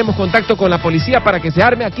tomaremos contacto con la policía para que se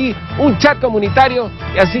arme aquí un chat comunitario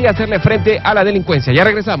y así hacerle frente a la delincuencia. Ya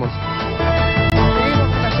regresamos. Seguimos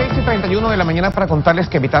a las 6:31 de la mañana para contarles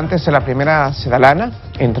que habitantes de la Primera Sedalana,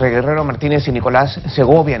 entre Guerrero Martínez y Nicolás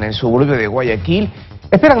Segovia, en el suburbio de Guayaquil,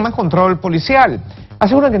 esperan más control policial.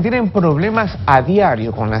 Aseguran que tienen problemas a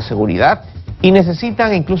diario con la seguridad y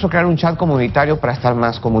necesitan incluso crear un chat comunitario para estar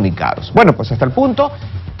más comunicados. Bueno, pues hasta el punto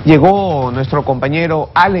llegó nuestro compañero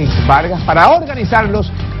Alex Vargas para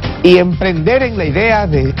organizarlos y emprender en la idea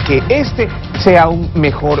de que este sea un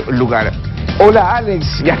mejor lugar. Hola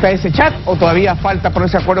Alex, ¿ya está ese chat o todavía falta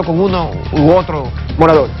ponerse de acuerdo con uno u otro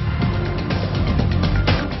morador?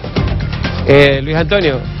 Luis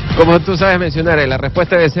Antonio, como tú sabes mencionar, la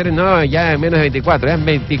respuesta debe ser no, ya en menos de 24, en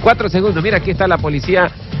 24 segundos. Mira, aquí está la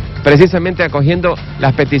policía precisamente acogiendo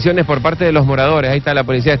las peticiones por parte de los moradores. Ahí está la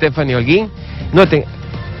policía Stephanie Holguín. Noten,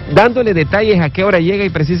 dándole detalles a qué hora llega y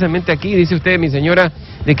precisamente aquí dice usted, mi señora,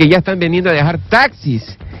 de que ya están viniendo a dejar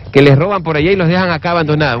taxis que les roban por allá y los dejan acá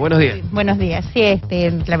abandonados. Buenos días. Sí, buenos días. Sí,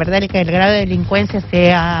 la verdad es que el grado de delincuencia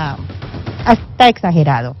se ha está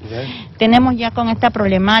exagerado. Tenemos ya con esta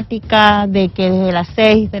problemática de que desde las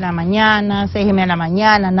 6 de la mañana, 6:30 de la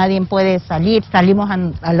mañana, nadie puede salir, salimos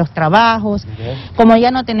a los trabajos. Como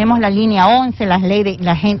ya no tenemos la línea 11, la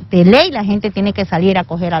gente tiene que salir a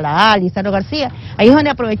coger a la Ali, Saro García. Ahí es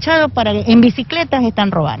donde aprovechado para en bicicletas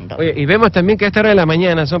están robando. Oye, y vemos también que a esta hora de la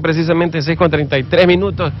mañana son precisamente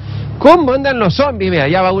 6:33. ¿Cómo andan los zombies? Mira,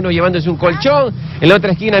 allá va uno llevándose un colchón, en la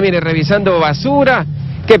otra esquina, mire, revisando basura.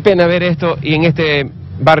 Qué pena ver esto y en este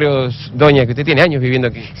barrio, doña, que usted tiene años viviendo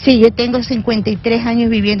aquí. Sí, yo tengo 53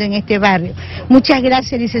 años viviendo en este barrio. Muchas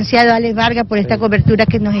gracias, licenciado Alex Vargas, por esta cobertura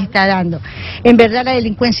que nos está dando. En verdad la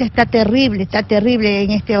delincuencia está terrible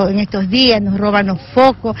en estos días, nos roban los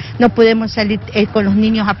focos, no podemos salir con los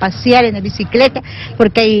niños a pasear en la bicicleta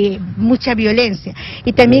porque hay mucha violencia.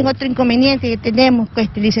 Y también otro inconveniente que tenemos,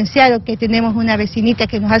 licenciado, que tenemos una vecinita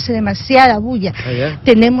que nos hace demasiada bulla.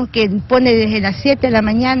 Tenemos que pone desde las 7 de la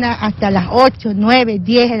mañana hasta las 8, 9,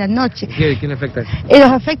 10 de la noche. ¿Quién le afecta?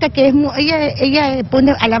 Nos afecta que ella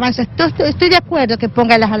pone alabanzas. Estoy de acuerdo que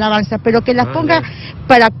ponga las alabanzas, pero que las ponga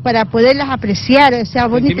para poderlas apreciar. O sea,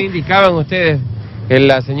 sí me indicaban ustedes que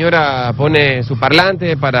la señora pone su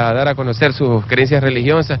parlante para dar a conocer sus creencias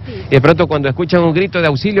religiosas y de pronto cuando escuchan un grito de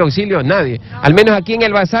auxilio, auxilio, nadie. Al menos aquí en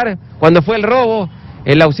el bazar, cuando fue el robo,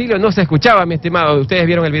 el auxilio no se escuchaba, mi estimado. Ustedes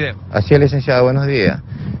vieron el video. Así es, licenciado, buenos días.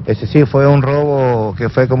 Ese sí fue un robo que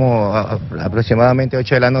fue como aproximadamente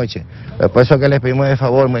 8 de la noche. Por eso que les pedimos de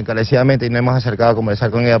favor muy encarecidamente y nos hemos acercado a conversar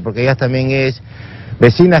con ella, porque ella también es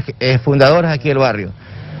vecina, fundadoras aquí del barrio.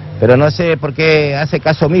 Pero no sé por qué hace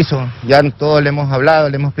caso omiso, ya todos le hemos hablado,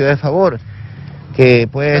 le hemos pedido de favor. Que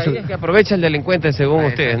puede... Es que aprovecha el delincuente según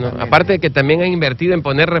ustedes, ¿no? Aparte de que también han invertido en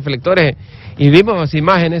poner reflectores y vimos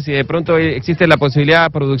imágenes y de pronto existe la posibilidad de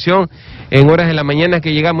producción en horas de la mañana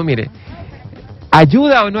que llegamos, mire.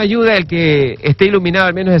 ¿Ayuda o no ayuda el que esté iluminado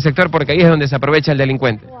al menos el sector? Porque ahí es donde se aprovecha el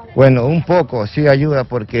delincuente. Bueno, un poco sí ayuda,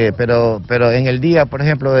 pero en el día, por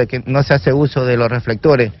ejemplo, de que no se hace uso de los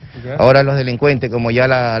reflectores, ahora los delincuentes, como ya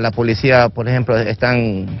la policía, por ejemplo,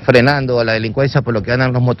 están frenando a la delincuencia por lo que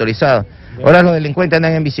andan los motorizados, ahora los delincuentes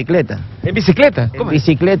andan en bicicleta. ¿En bicicleta? ¿Cómo? En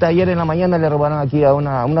bicicleta. Ayer en la mañana le robaron aquí a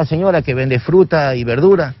una señora que vende fruta y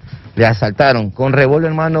verdura, le asaltaron con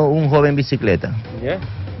revólver en mano un joven bicicleta.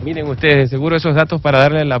 Miren ustedes, seguro esos datos para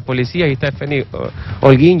darle a la policía. Ahí está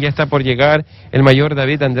Holguín, ya está por llegar el mayor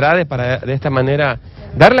David Andrade para de esta manera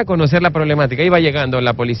darle a conocer la problemática. Ahí va llegando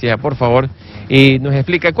la policía, por favor, y nos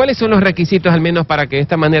explica cuáles son los requisitos al menos para que de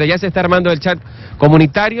esta manera ya se está armando el chat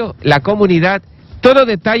comunitario, la comunidad, todo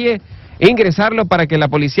detalle e ingresarlo para que la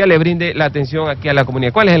policía le brinde la atención aquí a la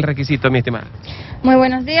comunidad. ¿Cuál es el requisito, mi estimada? Muy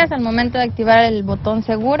buenos días. Al momento de activar el botón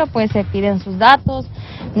seguro, pues se piden sus datos,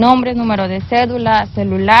 nombre, número de cédula,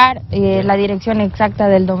 celular, la dirección exacta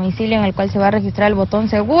del domicilio en el cual se va a registrar el botón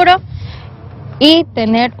seguro y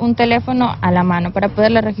tener un teléfono a la mano para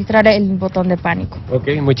poderle registrar el botón de pánico. Ok,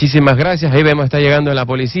 muchísimas gracias. Ahí vemos, está llegando la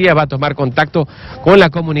policía, va a tomar contacto con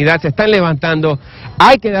la comunidad, se están levantando.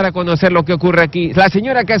 Hay que dar a conocer lo que ocurre aquí. La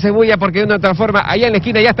señora que hace bulla porque de una otra forma, allá en la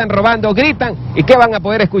esquina ya están robando, gritan, ¿y qué van a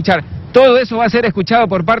poder escuchar? Todo eso va a ser escuchado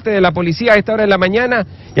por parte de la policía a esta hora de la mañana.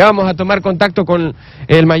 Ya vamos a tomar contacto con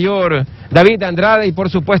el mayor David Andrade y por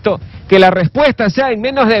supuesto que la respuesta sea en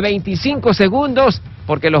menos de 25 segundos,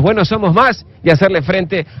 porque los buenos somos más, y hacerle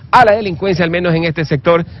frente a la delincuencia, al menos en este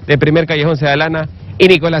sector de Primer Callejón Sedalana y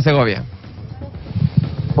Nicolás Segovia.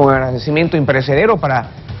 Un agradecimiento imperecedero para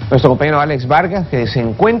nuestro compañero Alex Vargas, que se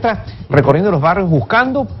encuentra recorriendo los barrios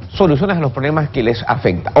buscando soluciones a los problemas que les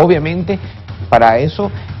afecta. Obviamente, para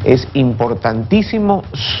eso es importantísimo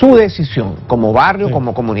su decisión como barrio,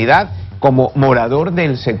 como comunidad, como morador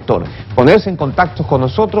del sector. Ponerse en contacto con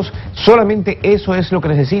nosotros, solamente eso es lo que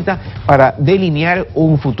necesita para delinear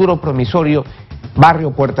un futuro promisorio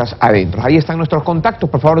barrio puertas adentro. Ahí están nuestros contactos,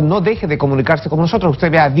 por favor no deje de comunicarse con nosotros.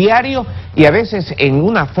 Usted ve a diario y a veces en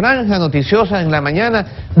una franja noticiosa en la mañana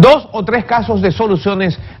 2 o 3 casos de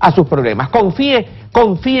soluciones a sus problemas. Confíe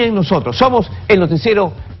en nosotros, somos el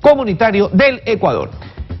noticiero comunitario del Ecuador.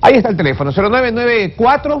 Ahí está el teléfono,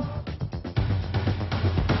 0994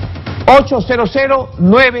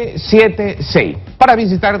 800-976 para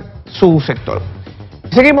visitar su sector.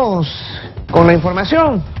 Seguimos con la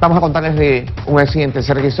información. Vamos a contarles de un accidente.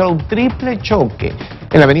 Se registró un triple choque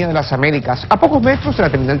en la Avenida de las Américas, a pocos metros de la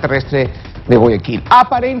terminal terrestre de Guayaquil.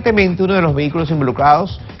 Aparentemente uno de los vehículos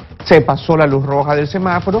involucrados se pasó la luz roja del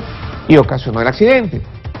semáforo y ocasionó el accidente.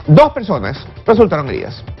 2 personas resultaron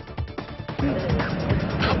heridas.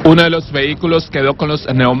 Uno de los vehículos quedó con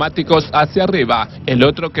los neumáticos hacia arriba, el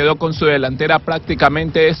otro quedó con su delantera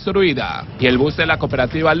prácticamente destruida y el bus de la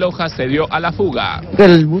cooperativa Loja se dio a la fuga.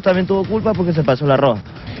 El bus también tuvo culpa porque se pasó la roja.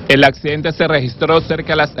 El accidente se registró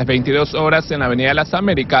cerca de las 22 horas en la Avenida de las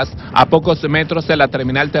Américas, a pocos metros de la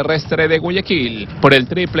terminal terrestre de Guayaquil. Por el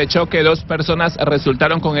triple choque, 2 personas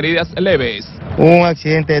resultaron con heridas leves. Un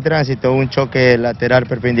accidente de tránsito, un choque lateral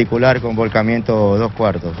perpendicular con volcamiento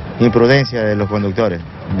 2/4. Imprudencia de los conductores.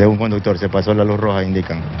 De un conductor, se pasó la luz roja,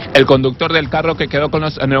 indican. El conductor del carro que quedó con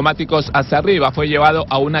los neumáticos hacia arriba fue llevado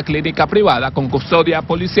a una clínica privada con custodia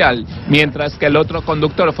policial, mientras que el otro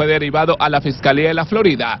conductor fue derivado a la Fiscalía de la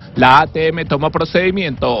Florida. La ATM tomó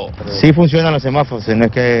procedimiento. Sí funcionan los semáforos, no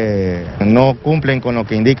es que no cumplen con lo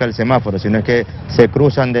que indica el semáforo, sino es que se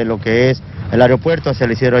cruzan de lo que es el aeropuerto hacia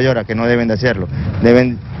el Noticiero Horas, que no deben de hacerlo.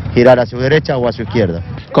 Deben girar a su derecha o a su izquierda.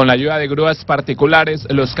 Con la ayuda de grúas particulares,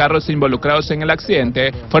 los carros involucrados en el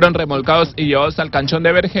accidente fueron remolcados y llevados al canchón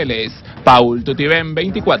de Vergeles. Paul Tutibén,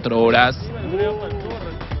 24 horas.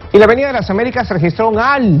 En la Avenida de las Américas se registró un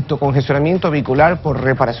alto congestionamiento vehicular por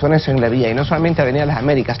reparaciones en la vía, y no solamente Avenida de las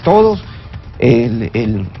Américas, todos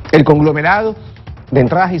el conglomerado de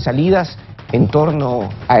entradas y salidas en torno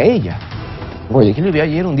a ella. Guayaquil vivió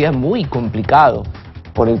ayer un día muy complicado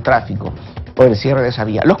por el tráfico, por el cierre de esa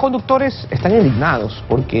vía. Los conductores están indignados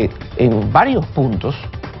porque en varios puntos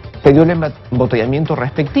se dio el embotellamiento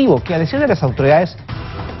respectivo, que a decir de las autoridades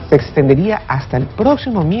se extendería hasta el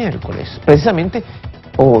próximo miércoles, precisamente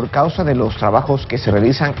por causa de los trabajos que se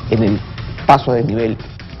realizan en el paso de nivel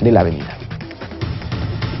de la avenida.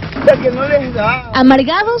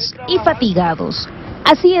 Amargados y fatigados.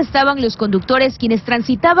 Así estaban los conductores quienes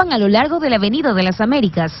transitaban a lo largo de la Avenida de las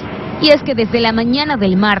Américas. Y es que desde la mañana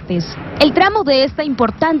del martes, el tramo de esta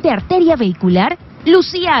importante arteria vehicular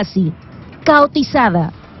lucía así,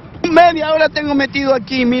 caotizada. Media hora tengo metido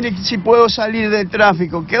aquí, mire si puedo salir del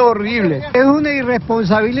tráfico, qué horrible. Es una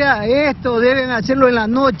irresponsabilidad, esto deben hacerlo en la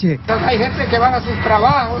noche. Hay gente que van a sus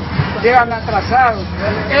trabajos, llegan atrasados,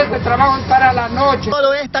 este trabajo es para la noche.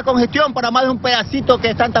 Toda esta congestión para más de un pedacito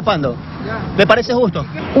que están tapando, ¿le parece justo?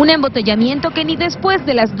 Un embotellamiento que ni después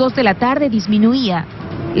de las 2 de la tarde disminuía.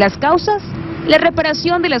 Las causas, la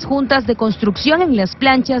reparación de las juntas de construcción en las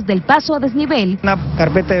planchas del paso a desnivel. Una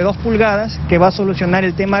carpeta de 2 pulgadas que va a solucionar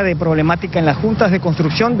el tema de problemática en las juntas de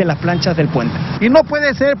construcción de las planchas del puente. Y no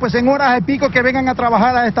puede ser, pues en horas de pico que vengan a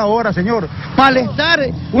trabajar a esta hora, señor. Malestar,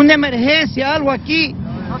 una emergencia, algo aquí.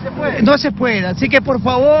 No se puede, así que por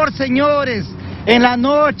favor, señores, en la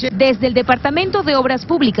noche. Desde el Departamento de Obras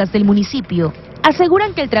Públicas del municipio,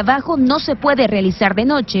 aseguran que el trabajo no se puede realizar de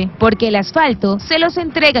noche porque el asfalto se los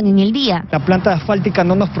entregan en el día. La planta asfáltica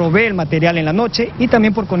no nos provee el material en la noche y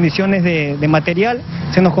también por condiciones de material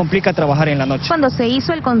se nos complica trabajar en la noche. Cuando se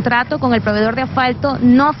hizo el contrato con el proveedor de asfalto,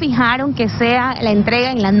 ¿no fijaron que sea la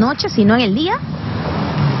entrega en la noche sino en el día?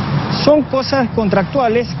 Son cosas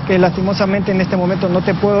contractuales que lastimosamente en este momento no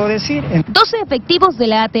te puedo decir. 12 efectivos de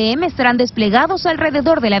la ATM estarán desplegados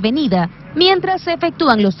alrededor de la avenida mientras se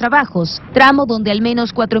efectúan los trabajos, tramo donde al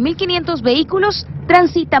menos 4.500 vehículos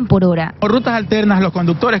transitan por hora. Por rutas alternas, los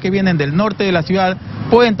conductores que vienen del norte de la ciudad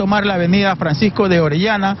pueden tomar la avenida Francisco de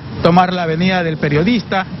Orellana, tomar la avenida del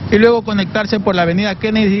Periodista y luego conectarse por la avenida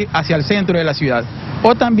Kennedy hacia el centro de la ciudad.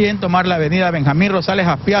 O también tomar la avenida Benjamín Rosales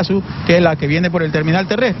Aspiazu, que es la que viene por el terminal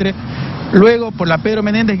terrestre, luego por la Pedro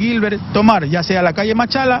Menéndez Gilbert, tomar ya sea la calle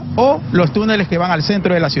Machala o los túneles que van al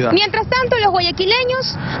centro de la ciudad. Mientras tanto, los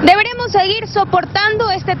guayaquileños deberemos seguir soportando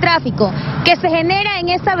este tráfico que se genera en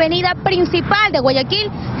esta avenida principal de Guayaquil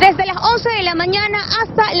desde las 11 de la mañana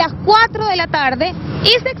hasta las 4 de la tarde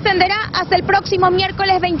y se extenderá hasta el próximo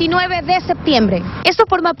miércoles 29 de septiembre. Esto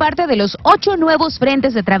forma parte de los 8 nuevos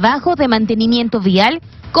frentes de trabajo de mantenimiento vial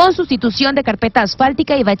con sustitución de carpeta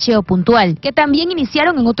asfáltica y bacheo puntual, que también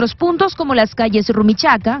iniciaron en otros puntos como las calles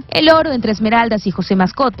Rumichaca, El Oro entre Esmeraldas y José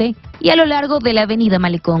Mascote, y a lo largo de la avenida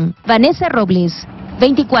Malecón. Vanessa Robles,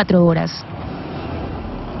 24 horas.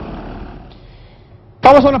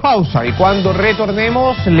 Vamos a una pausa y cuando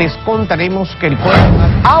retornemos les contaremos que el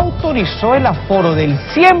Comunidad autorizó el aforo del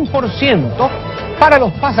 100% para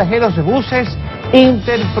los pasajeros de buses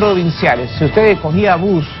interprovinciales. Si usted cogía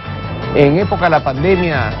bus en época de la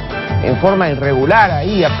pandemia en forma irregular,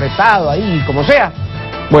 ahí apretado, ahí como sea,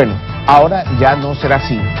 bueno, ahora ya no será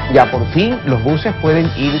así. Ya por fin los buses pueden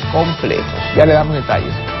ir completos. Ya le damos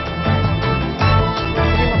detalles.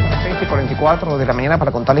 6:44 de la mañana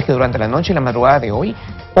para contarles que durante la noche y la madrugada de hoy,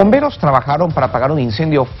 bomberos trabajaron para apagar un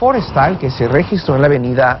incendio forestal que se registró en la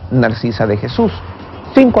avenida Narcisa de Jesús.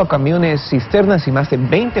 5 camiones cisternas y más de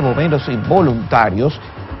 20 bomberos y voluntarios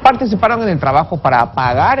participaron en el trabajo para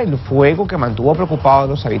apagar el fuego que mantuvo preocupados a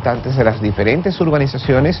los habitantes de las diferentes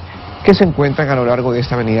urbanizaciones que se encuentran a lo largo de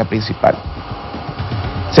esta avenida principal.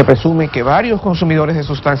 Se presume que varios consumidores de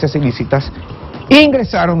sustancias ilícitas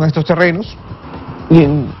ingresaron a estos terrenos y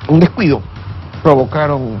en un descuido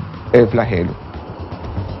provocaron el flagelo.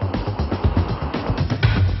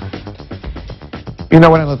 Y una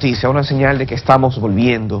buena noticia, una señal de que estamos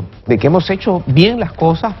volviendo, de que hemos hecho bien las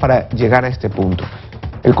cosas para llegar a este punto.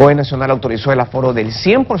 El COE Nacional autorizó el aforo del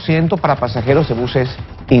 100% para pasajeros de buses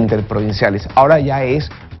interprovinciales. Ahora ya es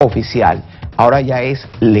oficial, ahora ya es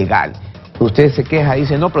legal. Usted se queja y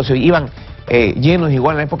dice, no, pero si iban llenos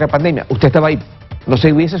igual en la época de pandemia, usted estaba ahí, no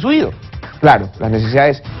se hubiese subido. Claro, las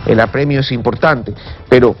necesidades, el apremio es importante,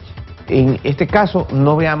 pero en este caso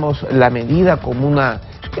no veamos la medida como una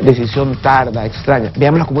decisión tarda, extraña,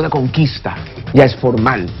 veámosla como una conquista, ya es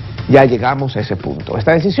formal, ya llegamos a ese punto.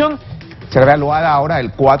 Esta decisión será evaluada ahora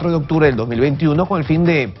el 4 de octubre del 2021 con el fin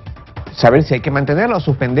de saber si hay que mantenerla o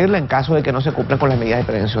suspenderla en caso de que no se cumplan con las medidas de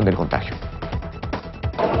prevención del contagio.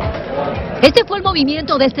 Este fue el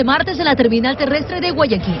movimiento de este martes en la terminal terrestre de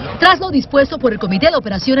Guayaquil, tras lo dispuesto por el Comité de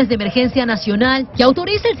Operaciones de Emergencia Nacional, que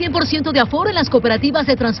autoriza el 100% de aforo en las cooperativas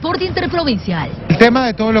de transporte interprovincial. El tema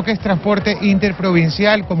de todo lo que es transporte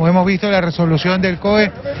interprovincial, como hemos visto en la resolución del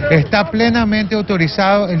COE, está plenamente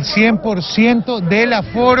autorizado el 100% del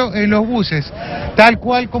aforo en los buses, tal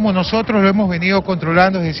cual como nosotros lo hemos venido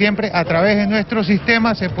controlando desde siempre. A través de nuestro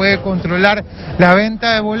sistema se puede controlar la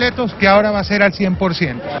venta de boletos, que ahora va a ser al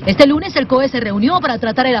 100%. Este lunes el COE se reunió para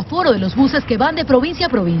tratar el aforo de los buses que van de provincia a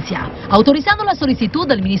provincia, autorizando la solicitud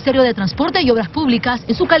del Ministerio de Transporte y Obras Públicas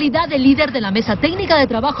en su calidad de líder de la Mesa Técnica de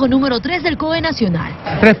Trabajo número 3 del COE Nacional.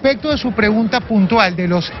 Respecto de su pregunta puntual de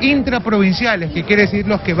los intraprovinciales, que quiere decir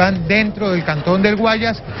los que van dentro del Cantón del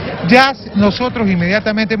Guayas, ya nosotros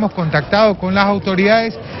inmediatamente hemos contactado con las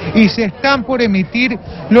autoridades y se están por emitir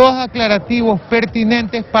los aclarativos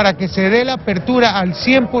pertinentes para que se dé la apertura al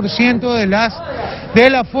 100%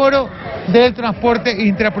 del aforo del transporte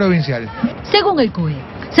intraprovincial. Según el COE,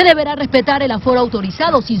 se deberá respetar el aforo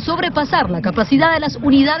autorizado sin sobrepasar la capacidad de las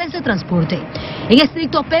unidades de transporte, en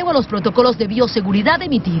estricto apego a los protocolos de bioseguridad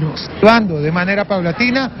emitidos. De manera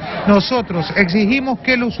paulatina, nosotros exigimos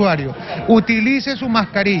que el usuario utilice su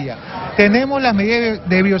mascarilla. Tenemos las medidas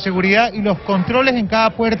de bioseguridad y los controles en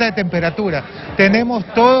cada puerta de temperatura. Tenemos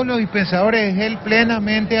todos los dispensadores de gel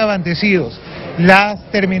plenamente abastecidos, las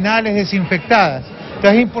terminales desinfectadas.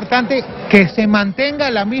 Entonces es importante que se mantenga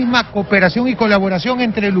la misma cooperación y colaboración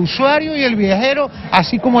entre el usuario y el viajero,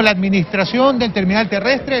 así como la administración del terminal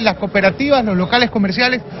terrestre, las cooperativas, los locales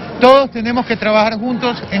comerciales. Todos tenemos que trabajar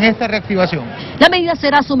juntos en esta reactivación. La medida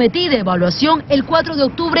será sometida a evaluación el 4 de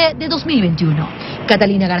octubre de 2021.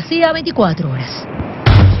 Catalina García, 24 horas.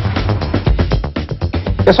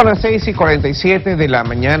 Ya son las 6:47 de la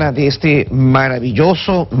mañana de este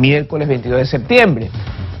maravilloso miércoles 22 de septiembre.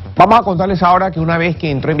 Vamos a contarles ahora que una vez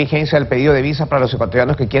que entró en vigencia el pedido de visa para los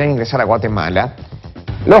ecuatorianos que quieren ingresar a Guatemala,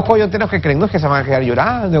 los coyoteros que creen no es que se van a quedar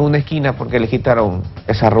llorando en una esquina porque les quitaron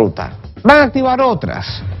esa ruta. Van a activar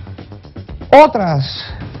otras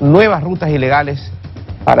nuevas rutas ilegales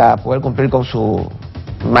para poder cumplir con su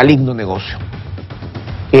maligno negocio,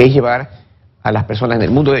 que es llevar a las personas en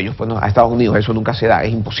el mundo de ellos, pues no, a Estados Unidos. Eso nunca se da,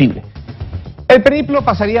 es imposible. El periplo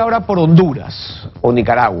pasaría ahora por Honduras o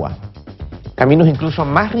Nicaragua, caminos incluso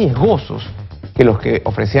más riesgosos que los que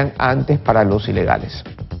ofrecían antes para los ilegales.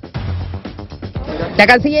 La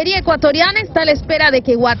Cancillería ecuatoriana está a la espera de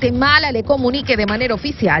que Guatemala le comunique de manera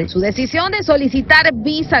oficial su decisión de solicitar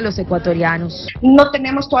visa a los ecuatorianos. No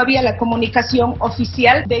tenemos todavía la comunicación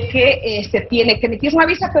oficial de que se tiene que emitir una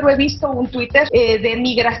visa, pero he visto un Twitter de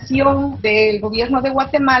migración del gobierno de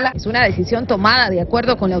Guatemala. Es una decisión tomada de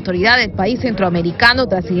acuerdo con la autoridad del país centroamericano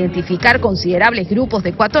tras identificar considerables grupos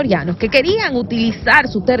de ecuatorianos que querían utilizar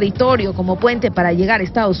su territorio como puente para llegar a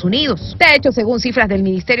Estados Unidos. De hecho, según cifras del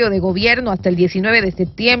Ministerio de Gobierno, hasta el 19 de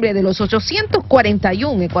septiembre, de los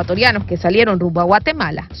 841 ecuatorianos que salieron rumbo a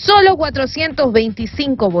Guatemala, solo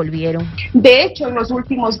 425 volvieron. De hecho, en los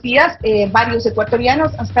últimos días, varios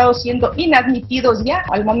ecuatorianos han estado siendo inadmitidos ya.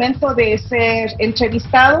 Al momento de ser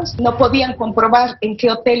entrevistados, no podían comprobar en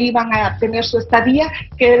qué hotel iban a tener su estadía,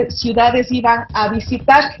 qué ciudades iban a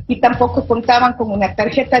visitar y tampoco contaban con una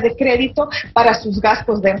tarjeta de crédito para sus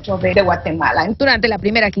gastos dentro de Guatemala. Durante la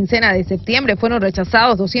primera quincena de septiembre fueron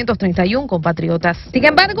rechazados 231 compatriotas. Sin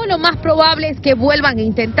embargo, lo más probable es que vuelvan a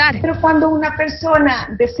intentar. Pero cuando una persona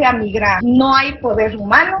desea migrar, no hay poder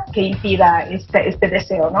humano que impida este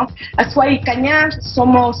deseo, ¿no? Azuay y Cañar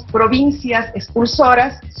somos provincias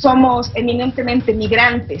expulsoras, somos eminentemente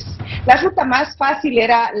migrantes. La ruta más fácil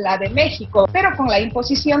era la de México, pero con la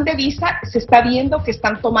imposición de visa se está viendo que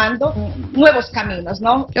están tomando nuevos caminos,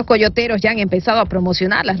 ¿no? Los coyoteros ya han empezado a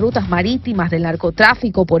promocionar las rutas marítimas del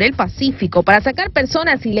narcotráfico por el Pacífico para sacar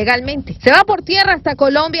personas ilegalmente. Se va por tierra tierra hasta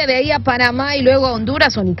Colombia, de ahí a Panamá y luego a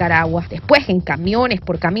Honduras o Nicaragua. Después en camiones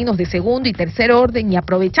por caminos de segundo y tercer orden y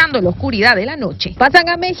aprovechando la oscuridad de la noche. Pasan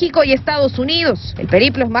a México y Estados Unidos. El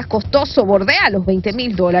periplo es más costoso, bordea los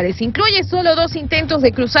 $20.000. Incluye solo 2 intentos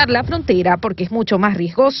de cruzar la frontera porque es mucho más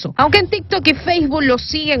riesgoso. Aunque en TikTok y Facebook lo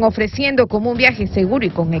siguen ofreciendo como un viaje seguro y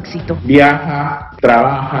con éxito. Viaja,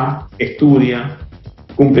 trabaja, estudia,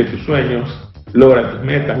 cumple tus sueños, logra tus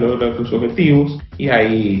metas, logra tus objetivos y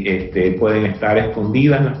ahí pueden estar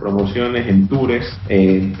escondidas las promociones en tours,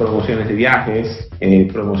 promociones de viajes,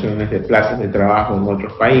 promociones de plazas de trabajo en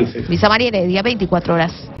otros países. Lisa María Heredia, 24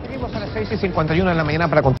 horas. Seguimos a las 6:51 de la mañana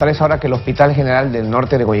para contarles ahora que el Hospital General del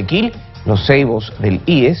Norte de Guayaquil, los Ceibos del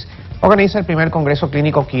IES, organiza el primer Congreso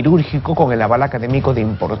Clínico Quirúrgico con el aval académico de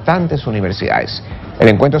importantes universidades. El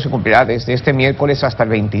encuentro se cumplirá desde este miércoles hasta el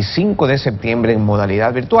 25 de septiembre en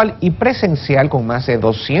modalidad virtual y presencial con más de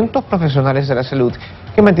 200 profesionales de la salud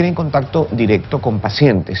que mantienen contacto directo con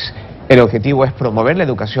pacientes. El objetivo es promover la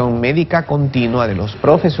educación médica continua de los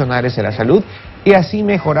profesionales de la salud y así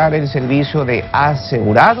mejorar el servicio de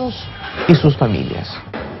asegurados y sus familias.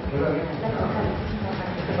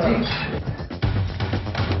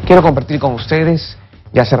 Quiero compartir con ustedes,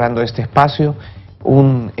 ya cerrando este espacio,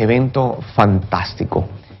 un evento fantástico.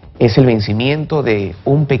 Es el vencimiento de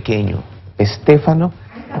un pequeño, Estefano,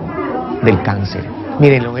 del cáncer.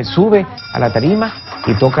 Mírenlo, él sube a la tarima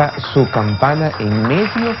y toca su campana en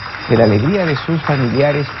medio de la alegría de sus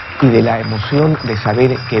familiares y de la emoción de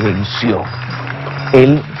saber que venció.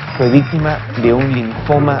 Él fue víctima de un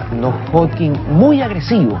linfoma no Hodgkin muy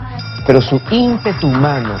agresivo, pero su ímpetu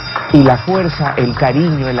humano y la fuerza, el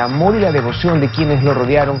cariño, el amor y la devoción de quienes lo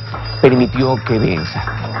rodearon permitió que venza.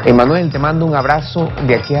 Emanuel, te mando un abrazo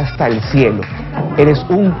de aquí hasta el cielo. Eres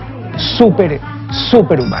un súper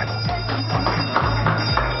humano.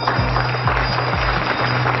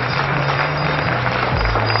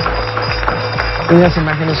 Unas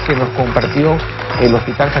imágenes que nos compartió el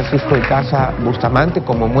Hospital Francisco de Casa Bustamante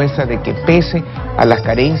como muestra de que pese a las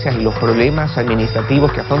carencias y los problemas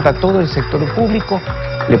administrativos que afronta todo el sector público,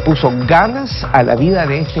 le puso ganas a la vida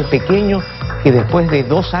de este pequeño que después de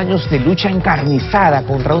 2 años de lucha encarnizada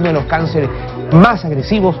contra uno de los cánceres más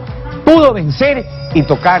agresivos, pudo vencer y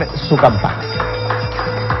tocar su campana.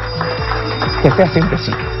 Que sea siempre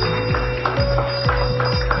así.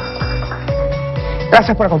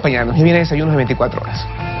 Gracias por acompañarnos y viene Desayunos de 24 horas.